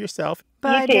care of yourself.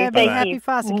 Bye, You too. Debbie. Thank Happy you.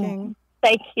 fossicking.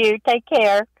 Thank you. Take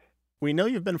care. We know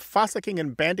you've been fossicking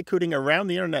and bandicooting around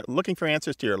the internet looking for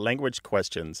answers to your language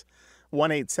questions.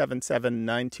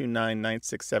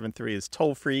 1-877-929-9673 is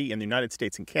toll-free in the United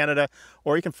States and Canada,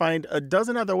 or you can find a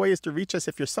dozen other ways to reach us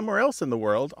if you're somewhere else in the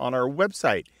world on our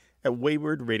website at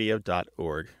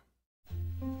waywardradio.org.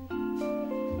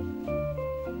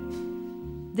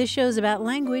 This show's about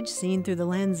language seen through the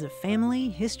lens of family,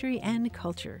 history, and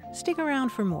culture. Stick around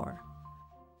for more.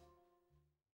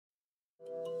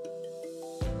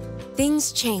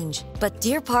 Things change, but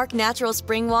Deer Park Natural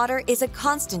Spring Water is a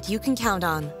constant you can count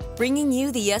on, bringing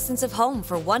you the essence of home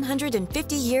for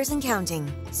 150 years and counting.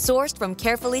 Sourced from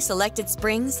carefully selected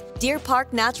springs, Deer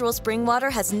Park Natural Spring Water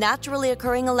has naturally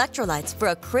occurring electrolytes for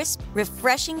a crisp,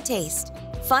 refreshing taste.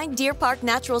 Find Deer Park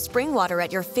Natural Spring Water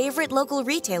at your favorite local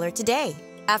retailer today.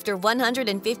 After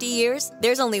 150 years,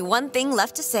 there's only one thing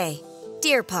left to say.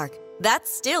 Deer Park,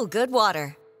 that's still good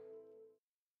water.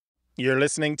 You're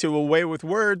listening to A Way with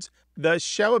Words, the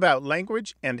show about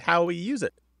language and how we use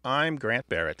it. I'm Grant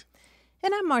Barrett.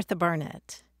 And I'm Martha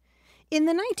Barnett. In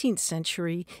the 19th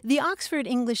century, the Oxford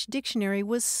English Dictionary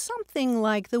was something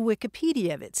like the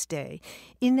Wikipedia of its day,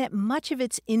 in that much of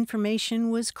its information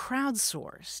was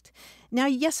crowdsourced. Now,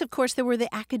 yes, of course, there were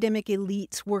the academic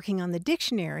elites working on the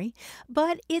dictionary,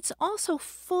 but it's also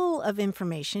full of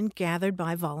information gathered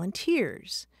by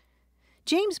volunteers.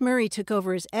 James Murray took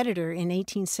over as editor in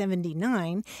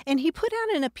 1879, and he put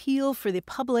out an appeal for the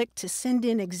public to send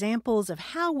in examples of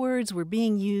how words were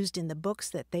being used in the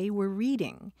books that they were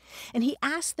reading. And he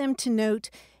asked them to note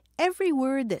every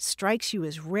word that strikes you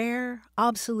as rare,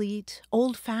 obsolete,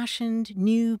 old-fashioned,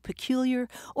 new, peculiar,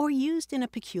 or used in a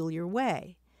peculiar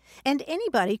way. And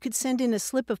anybody could send in a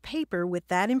slip of paper with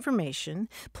that information,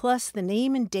 plus the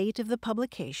name and date of the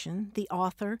publication, the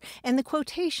author, and the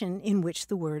quotation in which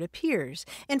the word appears.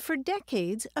 And for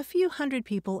decades, a few hundred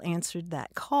people answered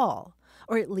that call.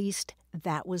 Or at least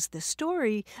that was the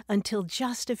story until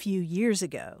just a few years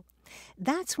ago.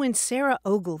 That's when Sarah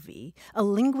Ogilvie, a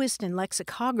linguist and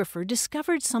lexicographer,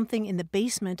 discovered something in the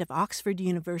basement of Oxford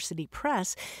University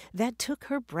Press that took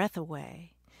her breath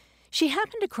away. She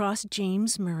happened across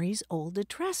James Murray's old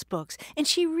address books, and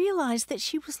she realized that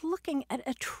she was looking at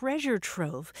a treasure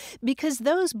trove because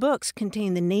those books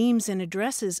contain the names and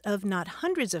addresses of not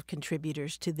hundreds of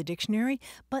contributors to the dictionary,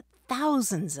 but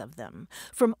thousands of them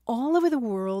from all over the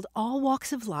world, all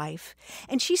walks of life.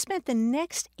 And she spent the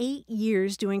next 8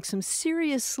 years doing some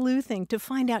serious sleuthing to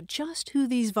find out just who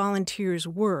these volunteers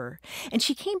were. And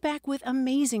she came back with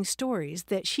amazing stories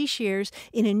that she shares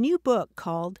in a new book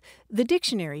called The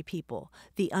Dictionary People,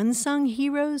 The Unsung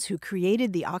Heroes Who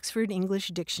Created the Oxford English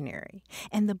Dictionary.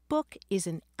 And the book is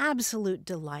an absolute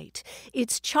delight.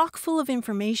 It's chock full of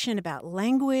information about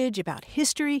language, about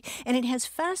history, and it has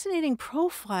fascinating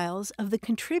profiles of the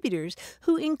contributors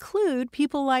who include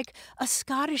people like a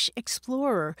Scottish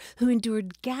explorer who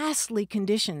endured ghastly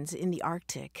conditions in the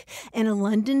Arctic, and a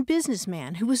London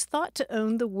businessman who was thought to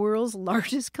own the world's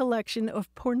largest collection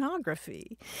of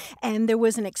pornography. And there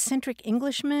was an eccentric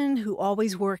Englishman who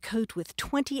always wore a coat with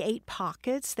 28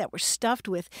 pockets that were stuffed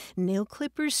with nail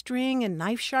clippers, string, and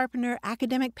knife sharpener,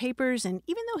 academic papers, and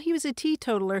even though he was a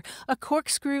teetotaler, a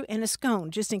corkscrew and a scone,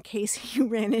 just in case he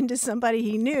ran into somebody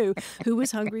he knew who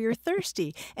was hungry or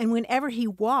thirsty. And whenever he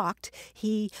walked,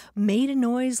 he made a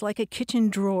noise like a kitchen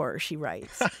drawer, she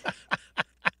writes.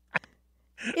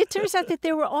 It turns out that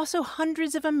there were also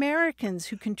hundreds of Americans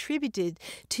who contributed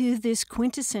to this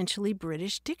quintessentially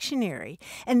British dictionary,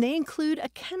 and they include a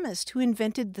chemist who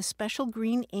invented the special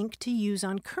green ink to use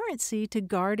on currency to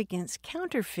guard against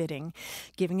counterfeiting,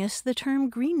 giving us the term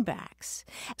greenbacks.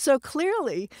 So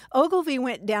clearly, Ogilvie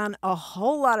went down a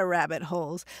whole lot of rabbit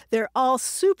holes. They're all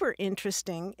super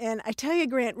interesting, and I tell you,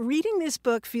 Grant, reading this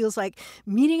book feels like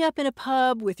meeting up in a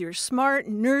pub with your smart,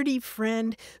 nerdy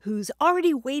friend who's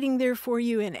already waiting there for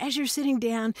you. And as you're sitting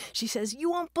down, she says, "You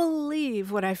won't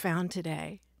believe what I found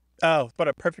today." Oh, what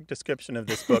a perfect description of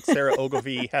this book. Sarah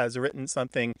Ogilvie has written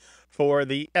something for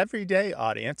the everyday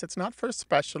audience. It's not for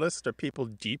specialists or people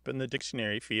deep in the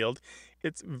dictionary field.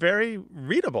 It's very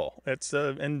readable. It's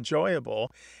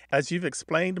enjoyable. As you've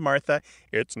explained, Martha,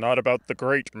 it's not about the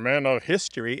great men of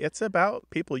history. It's about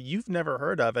people you've never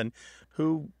heard of and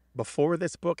who, before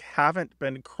this book, haven't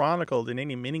been chronicled in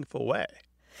any meaningful way.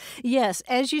 Yes,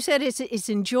 as you said, it's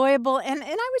enjoyable, and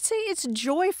I would say it's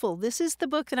joyful. This is the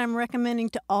book that I'm recommending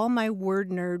to all my word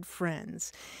nerd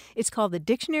friends. It's called The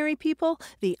Dictionary People,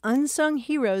 The Unsung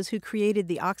Heroes Who Created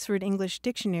the Oxford English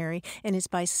Dictionary, and it's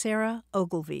by Sarah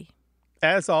Ogilvie.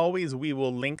 As always, we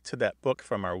will link to that book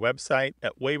from our website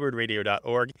at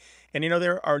waywardradio.org. And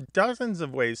there are dozens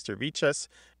of ways to reach us.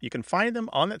 You can find them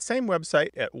on that same website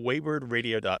at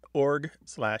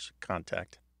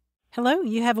waywardradio.org/contact. Hello,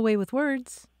 you have a way with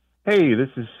words. Hey, this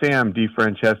is Sam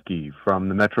DeFranceschi from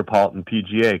the Metropolitan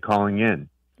PGA calling in.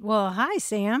 Well, hi,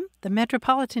 Sam. The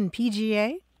Metropolitan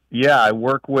PGA? Yeah, I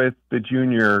work with the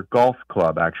Junior Golf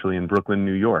Club, actually, in Brooklyn,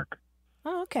 New York.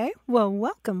 Oh, okay. Well,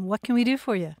 welcome. What can we do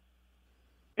for you?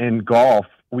 In golf,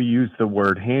 we use the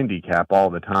word handicap all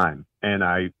the time. And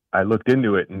I looked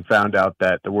into it and found out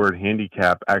that the word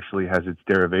handicap actually has its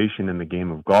derivation in the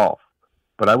game of golf.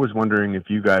 But I was wondering if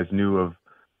you guys knew of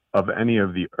any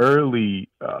of the early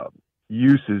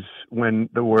uses when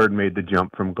the word made the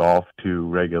jump from golf to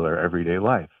regular everyday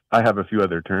life. I have a few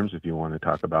other terms if you want to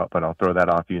talk about, but I'll throw that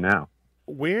off you now.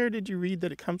 Where did you read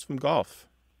that it comes from golf?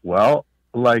 Well,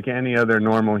 like any other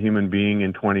normal human being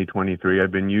in 2023,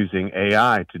 I've been using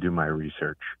AI to do my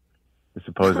research. I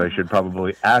suppose I should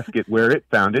probably ask it where it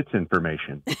found its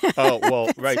information. Oh, well,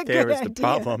 right there is the idea.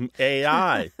 problem.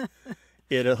 AI.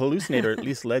 It hallucinated, or at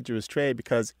least led you astray,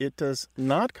 because it does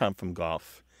not come from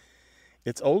golf.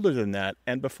 It's older than that.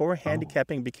 And before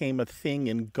handicapping became a thing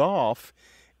in golf,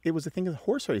 it was a thing of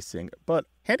horse racing. But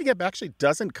handicap actually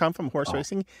doesn't come from horse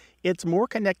racing. It's more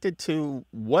connected to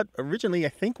what originally I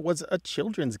think was a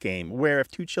children's game, where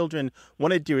if two children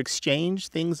wanted to exchange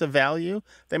things of value,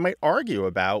 they might argue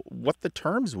about what the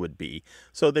terms would be.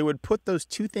 So they would put those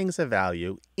two things of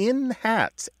value in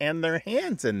hats and their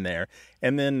hands in there.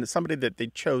 And then somebody that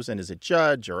they'd chosen as a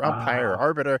judge or umpire or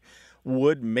arbiter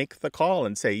would make the call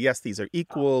and say, yes, these are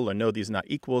equal, or no, these are not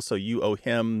equal, so you owe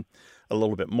him a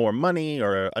little bit more money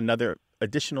or another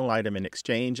additional item in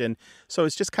exchange. And so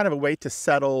it's just kind of a way to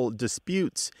settle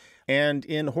disputes And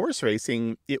in horse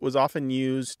racing, it was often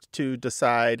used to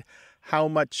decide how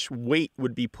much weight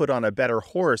would be put on a better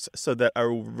horse so that a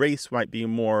race might be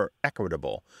more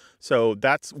equitable. So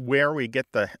that's where we get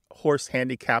the horse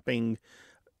handicapping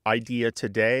idea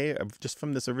today, just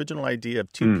from this original idea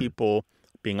of two people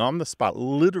being on the spot,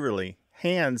 literally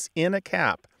hands in a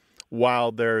cap,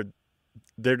 while their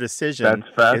decision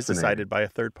is decided by a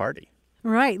third party.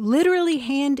 Right, literally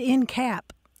hand in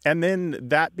cap. And then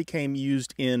that became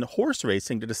used in horse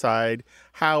racing to decide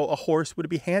how a horse would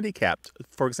be handicapped.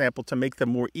 For example, to make them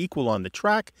more equal on the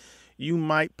track, you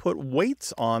might put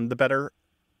weights on the better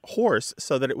horse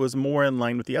so that it was more in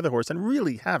line with the other horse and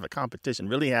really have a competition,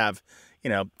 really have,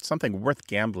 something worth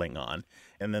gambling on.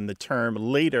 And then the term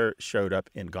later showed up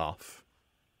in golf.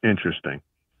 Interesting.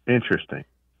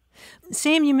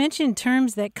 Sam, you mentioned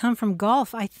terms that come from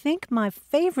golf. I think my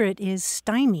favorite is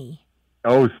stymie.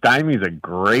 Oh, stymie's a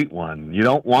great one. You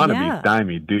don't want to be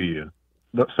stymied, do you?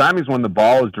 The stymie's when the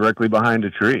ball is directly behind a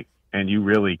tree and you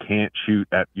really can't shoot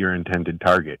at your intended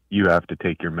target. You have to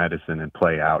take your medicine and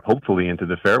play out, hopefully into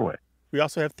the fairway. We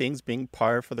also have things being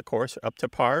par for the course, up to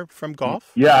par from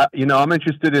golf. Yeah, I'm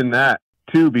interested in that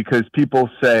too, because people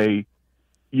say,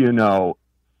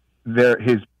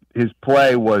 his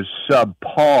play was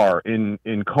subpar.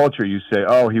 In culture, you say,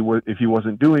 oh, if he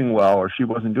wasn't doing well or she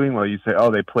wasn't doing well, you say, oh,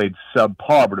 they played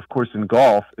subpar. But of course, in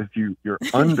golf, if you're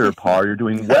under par, you're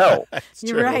doing well.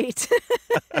 You're right.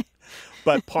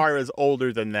 But par is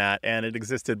older than that, and it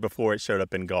existed before it showed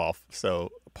up in golf. So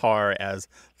par as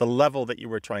the level that you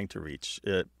were trying to reach,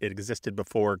 it existed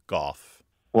before golf.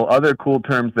 Well, other cool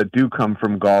terms that do come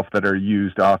from golf that are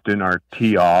used often are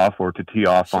tee off or to tee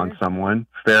off on someone,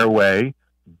 fairway,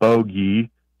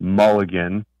 bogey,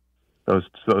 mulligan. Those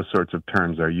sorts of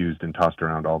terms are used and tossed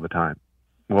around all the time.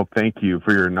 Well, thank you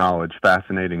for your knowledge.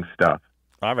 Fascinating stuff.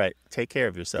 All right. Take care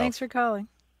of yourself. Thanks for calling.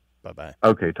 Bye-bye.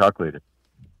 Okay, talk later.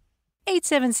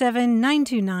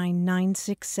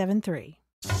 877-929-9673.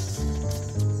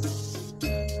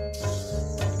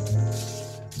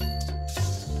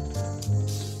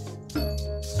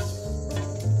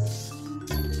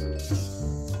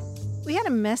 We had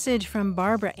a message from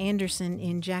Barbara Anderson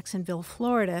in Jacksonville,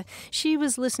 Florida. She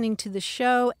was listening to the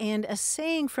show, and a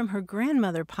saying from her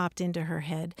grandmother popped into her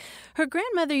head. Her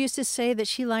grandmother used to say that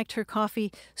she liked her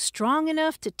coffee strong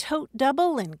enough to tote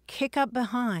double and kick up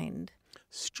behind.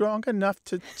 Strong enough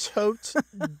to tote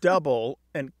double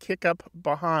and kick up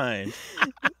behind.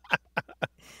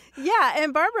 Yeah,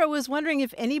 and Barbara was wondering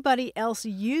if anybody else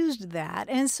used that.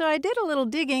 And so I did a little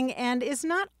digging, and it's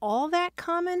not all that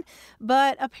common,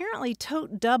 but apparently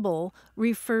tote double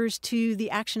refers to the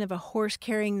action of a horse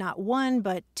carrying not one,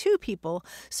 but two people.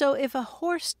 So if a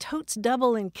horse totes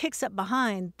double and kicks up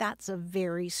behind, that's a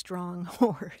very strong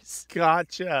horse.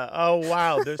 Gotcha. Oh,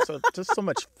 wow. There's just so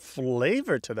much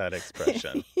flavor to that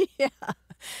expression.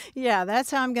 Yeah, that's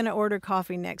how I'm going to order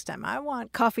coffee next time. I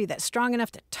want coffee that's strong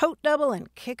enough to tote double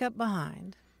and kick up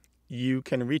behind. You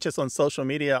can reach us on social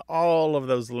media. All of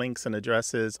those links and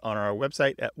addresses on our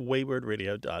website at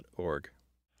waywardradio.org.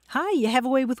 Hi, you have a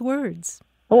way with words.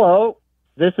 Hello,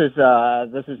 this is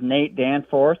Nate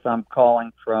Danforth. I'm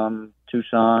calling from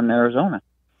Tucson, Arizona.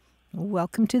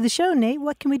 Welcome to the show, Nate.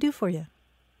 What can we do for you?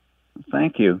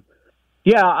 Thank you.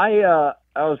 Yeah,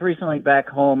 I was recently back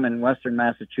home in Western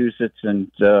Massachusetts and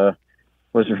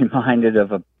was reminded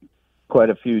of quite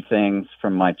a few things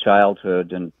from my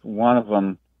childhood, and one of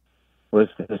them was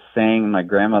this saying my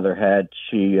grandmother had.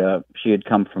 She had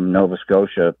come from Nova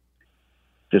Scotia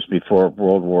just before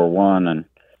World War I, and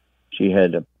she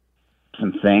had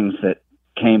some things that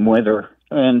came with her,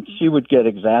 and she would get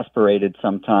exasperated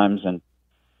sometimes and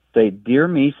say, "Dear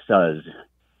me, suz."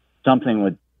 Something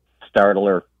would startle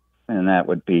her, and that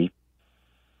would be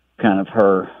kind of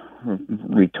her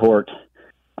retort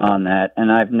on that. And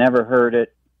I've never heard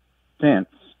it since,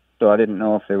 so I didn't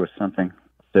know if there was something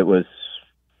that was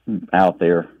out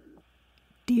there.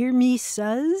 Dear me,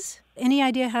 suz? Any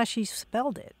idea how she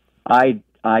spelled it? I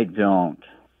don't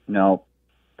know,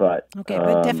 but... Okay,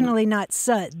 but definitely not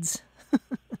suds.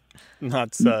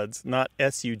 Not suds, not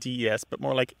S-U-D-S, but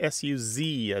more like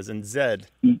S-U-Z as in Zed.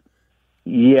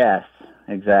 Yes,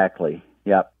 exactly.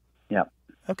 Yep.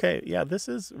 Okay, yeah, this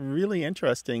is really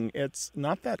interesting. It's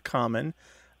not that common.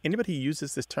 Anybody who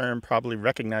uses this term probably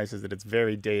recognizes that it's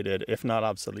very dated, if not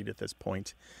obsolete at this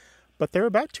point. But there are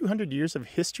about 200 years of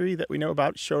history that we know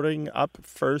about showing up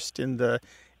first in the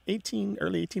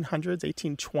early 1800s,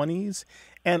 1820s,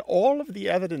 and all of the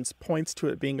evidence points to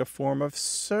it being a form of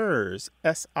sirs,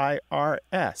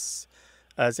 S-I-R-S.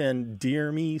 as in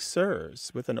dear me,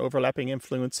 sirs, with an overlapping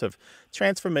influence of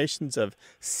transformations of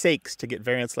sakes to get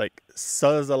variants like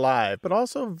suz alive, but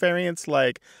also variants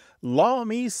like law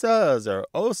me suz or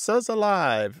oh suz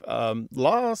alive,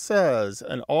 law suz,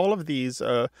 and all of these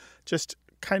just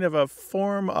kind of a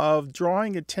form of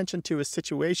drawing attention to a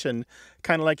situation,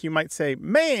 kind of like you might say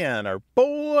man or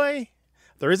boy.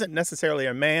 There isn't necessarily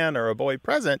a man or a boy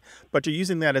present, but you're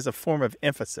using that as a form of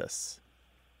emphasis.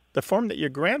 The form that your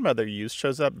grandmother used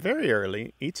shows up very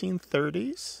early,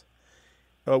 1830s.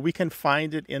 We can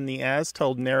find it in the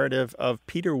as-told narrative of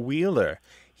Peter Wheeler.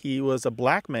 He was a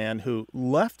black man who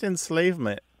left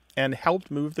enslavement and helped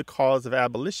move the cause of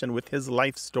abolition with his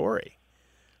life story.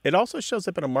 It also shows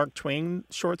up in a Mark Twain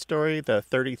short story, The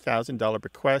 $30,000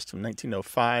 Bequest from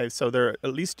 1905. So there are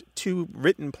at least two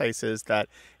written places that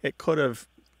it could have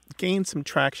gained some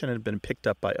traction and been picked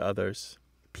up by others.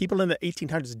 People in the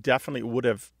 1800s definitely would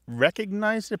have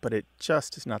recognized it, but it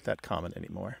just is not that common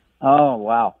anymore. Oh,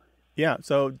 wow. Yeah,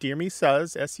 so dear me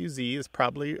suz, S-U-Z, is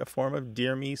probably a form of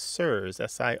dear me sirs,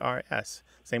 S-I-R-S.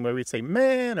 Same way we'd say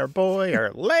man or boy or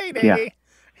lady. Yeah.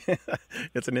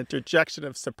 It's an interjection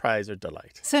of surprise or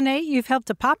delight. So, Nate, you've helped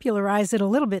to popularize it a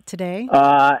little bit today.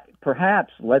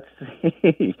 Perhaps. Let's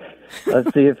see.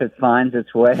 Let's see if it finds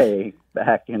its way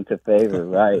back into favor,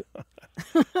 right?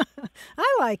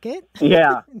 I like it.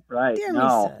 Yeah, right. Dear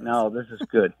No, this is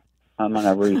good. I'm going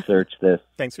to research this.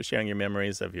 Thanks for sharing your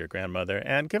memories of your grandmother.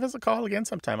 And give us a call again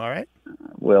sometime, all right?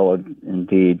 Will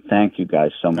indeed. Thank you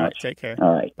guys so much. All right, take care.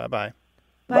 All right. Bye-bye.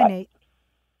 Bye, Nate.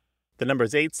 The number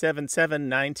is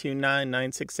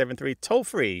 877-929-9673,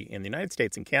 toll-free in the United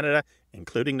States and Canada,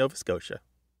 including Nova Scotia.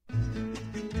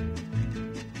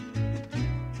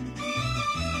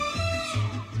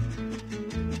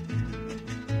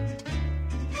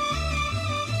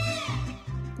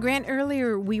 Grant,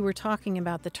 earlier we were talking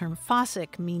about the term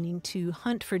fossick, meaning to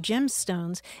hunt for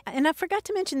gemstones, and I forgot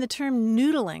to mention the term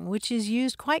noodling, which is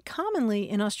used quite commonly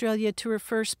in Australia to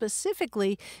refer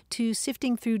specifically to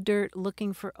sifting through dirt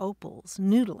looking for opals,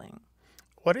 noodling.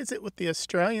 What is it with the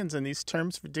Australians and these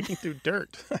terms for digging through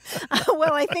dirt?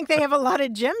 Well, I think they have a lot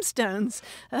of gemstones,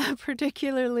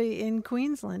 particularly in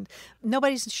Queensland.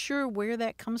 Nobody's sure where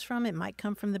that comes from. It might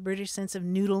come from the British sense of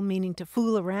noodle, meaning to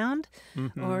fool around,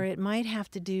 or it might have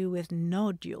to do with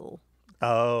nodule.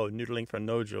 Oh, noodling for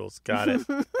nodules. Got it.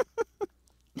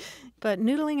 But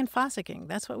noodling and fossicking,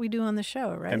 that's what we do on the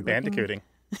show, right? And bandicooting.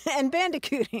 And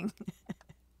bandicooting.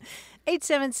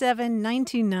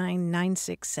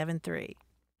 877-929-9673.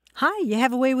 Hi, you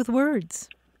have a way with words.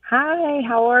 Hi,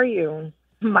 how are you?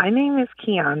 My name is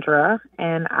Keandra,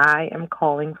 and I am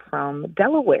calling from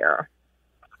Delaware.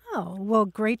 Oh, well,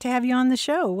 great to have you on the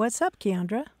show. What's up,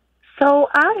 Keandra? So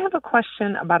I have a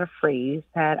question about a phrase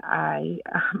that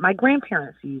my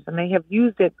grandparents used, and they have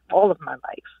used it all of my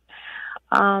life.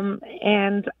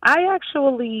 And I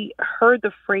actually heard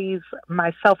the phrase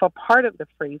myself, a part of the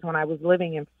phrase, when I was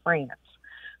living in France.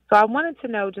 So I wanted to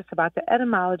know just about the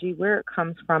etymology, where it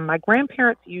comes from. My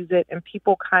grandparents use it, and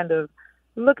people kind of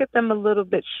look at them a little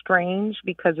bit strange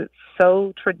because it's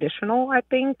so traditional, I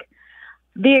think.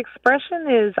 The expression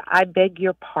is, I beg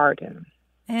your pardon.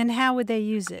 And how would they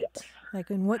use it?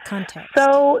 Like in what context?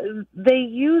 So they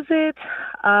use it,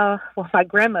 my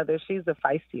grandmother, she's the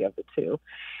feisty of the two.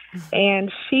 And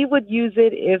she would use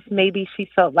it if maybe she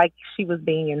felt like she was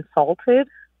being insulted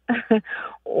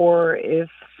or if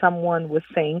someone was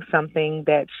saying something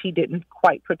that she didn't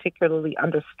quite particularly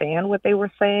understand what they were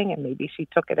saying and maybe she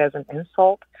took it as an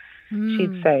insult.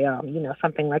 She'd say,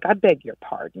 something like, I beg your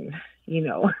pardon,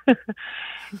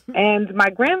 And my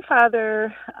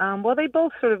grandfather, they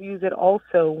both sort of use it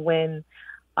also when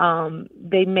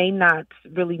they may not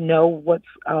really know what's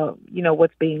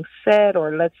being said,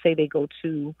 or let's say they go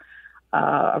to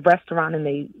a restaurant and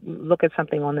they look at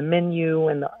something on the menu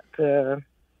and the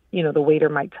waiter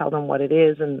might tell them what it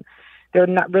is and they're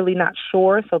not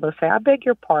sure. So they'll say, I beg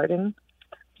your pardon.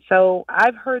 So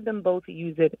I've heard them both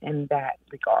use it in that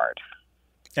regard.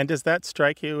 And does that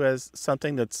strike you as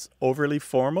something that's overly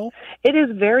formal? It is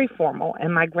very formal.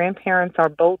 And my grandparents are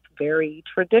both very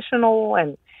traditional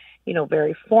and,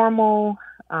 very formal.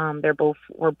 They're both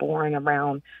were born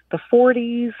around the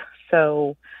 40s.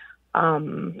 So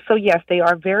yes, they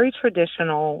are very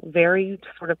traditional, very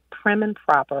sort of prim and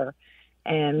proper.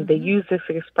 And they use this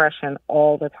expression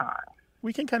all the time.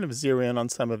 We can kind of zero in on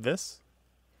some of this.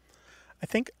 I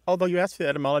think, although you asked for the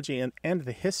etymology and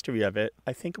the history of it,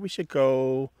 I think we should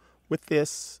go with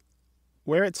this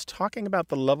where it's talking about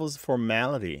the levels of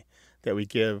formality that we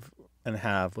give and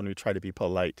have when we try to be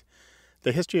polite.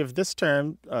 The history of this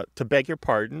term, to beg your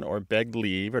pardon or beg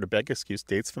leave or to beg excuse,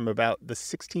 dates from about the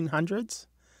 1600s.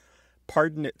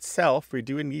 pardon itself, we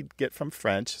do indeed get from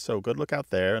French, so good look out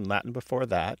there, and Latin before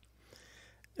that.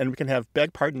 And we can have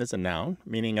beg pardon as a noun,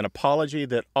 meaning an apology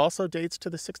that also dates to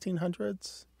the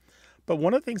 1600s. But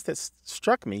one of the things that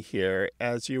struck me here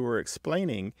as you were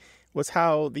explaining was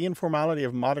how the informality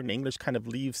of modern English kind of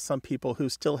leaves some people who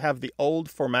still have the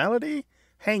old formality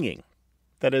hanging.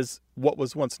 That is, what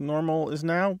was once normal is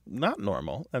now not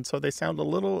normal, and so they sound a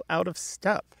little out of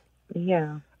step.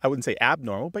 Yeah. I wouldn't say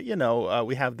abnormal, but,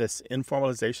 we have this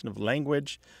informalization of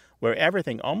language where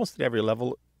everything, almost at every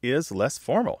level, is less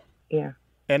formal. Yeah.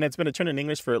 And it's been a trend in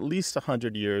English for at least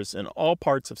 100 years in all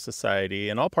parts of society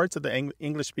and all parts of the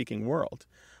English-speaking world.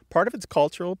 Part of it's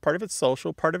cultural, part of it's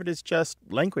social, part of it is just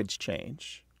language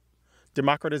change.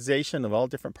 Democratization of all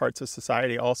different parts of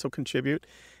society also contribute.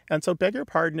 And so beg your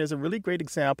pardon is a really great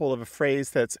example of a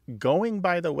phrase that's going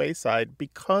by the wayside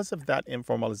because of that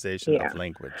informalization of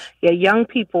language. Yeah, young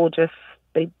people just,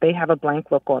 they have a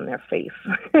blank look on their face,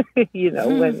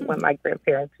 when my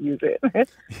grandparents use it.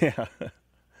 Yeah.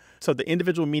 So the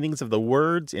individual meanings of the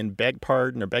words in beg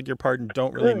pardon or beg your pardon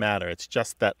don't really matter. It's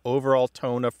just that overall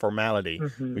tone of formality.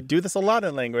 Mm-hmm. We do this a lot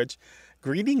in language.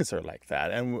 Greetings are like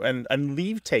that, and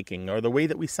leave-taking or the way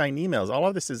that we sign emails. All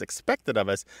of this is expected of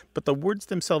us, but the words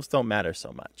themselves don't matter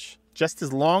so much. Just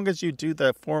as long as you do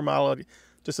the formality,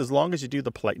 just as long as you do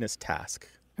the politeness task.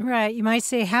 Right. You might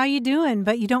say, how you doing?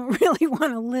 But you don't really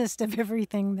want a list of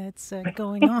everything that's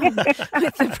going on with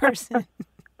the person.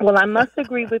 Well, I must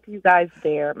agree with you guys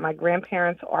there. My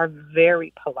grandparents are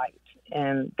very polite,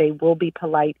 and they will be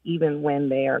polite even when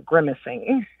they are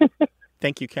grimacing.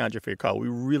 Thank you, Kendra, for your call. We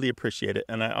really appreciate it.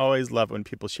 And I always love when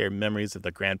people share memories of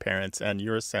their grandparents, and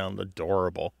yours sound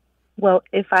adorable. Well,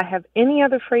 if I have any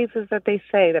other phrases that they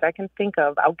say that I can think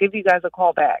of, I'll give you guys a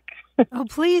call back. Oh,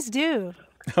 please do.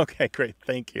 Okay, great.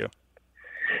 Thank you.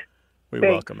 We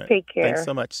welcome it. Take care. Thanks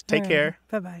so much. Take care.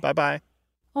 Bye-bye. Bye-bye.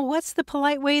 Well, what's the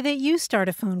polite way that you start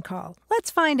a phone call?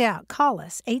 Let's find out. Call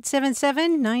us,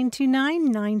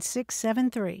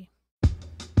 877-929-9673.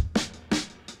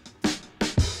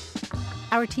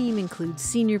 Our team includes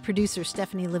senior producer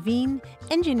Stephanie Levine,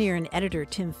 engineer and editor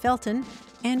Tim Felton,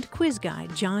 and quiz guy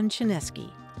John Chinesky.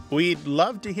 We'd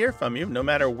love to hear from you, no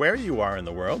matter where you are in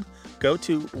the world. Go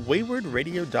to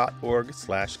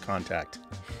waywardradio.org/contact.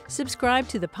 Subscribe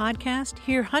to the podcast,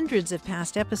 hear hundreds of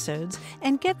past episodes,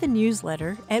 and get the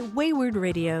newsletter at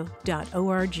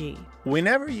waywardradio.org.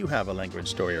 Whenever you have a language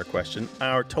story or question,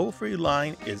 our toll-free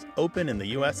line is open in the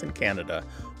U.S. and Canada,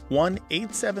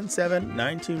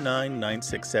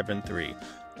 1-877-929-9673.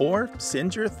 Or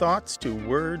send your thoughts to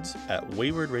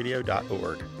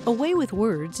words@waywardradio.org. A Way with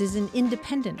Words is an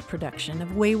independent production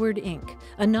of Wayward Inc.,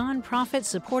 a nonprofit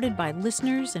supported by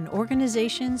listeners and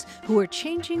organizations who are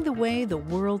changing the way the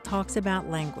world talks about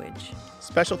language.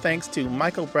 Special thanks to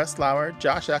Michael Breslauer,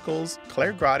 Josh Eccles,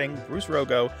 Claire Grotting, Bruce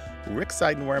Rogo, Rick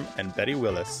Seidenworm, and Betty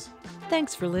Willis.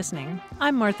 Thanks for listening.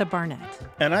 I'm Martha Barnett.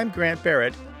 And I'm Grant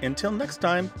Barrett. Until next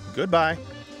time, goodbye.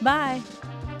 Bye.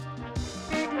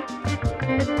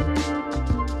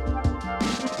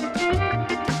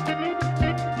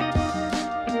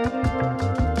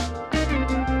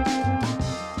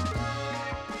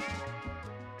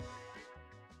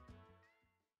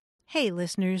 Hey,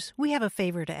 listeners, we have a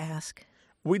favor to ask.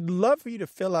 We'd love for you to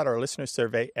fill out our listener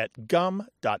survey at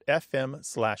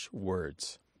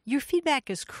gum.fm/words. Your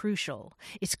feedback is crucial.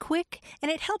 It's quick,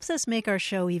 and it helps us make our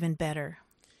show even better.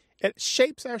 It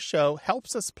shapes our show,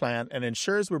 helps us plan, and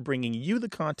ensures we're bringing you the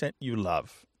content you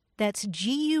love. That's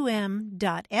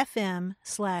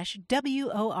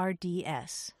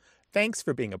gum.fm/WORDS. Thanks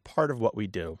for being a part of what we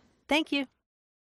do. Thank you.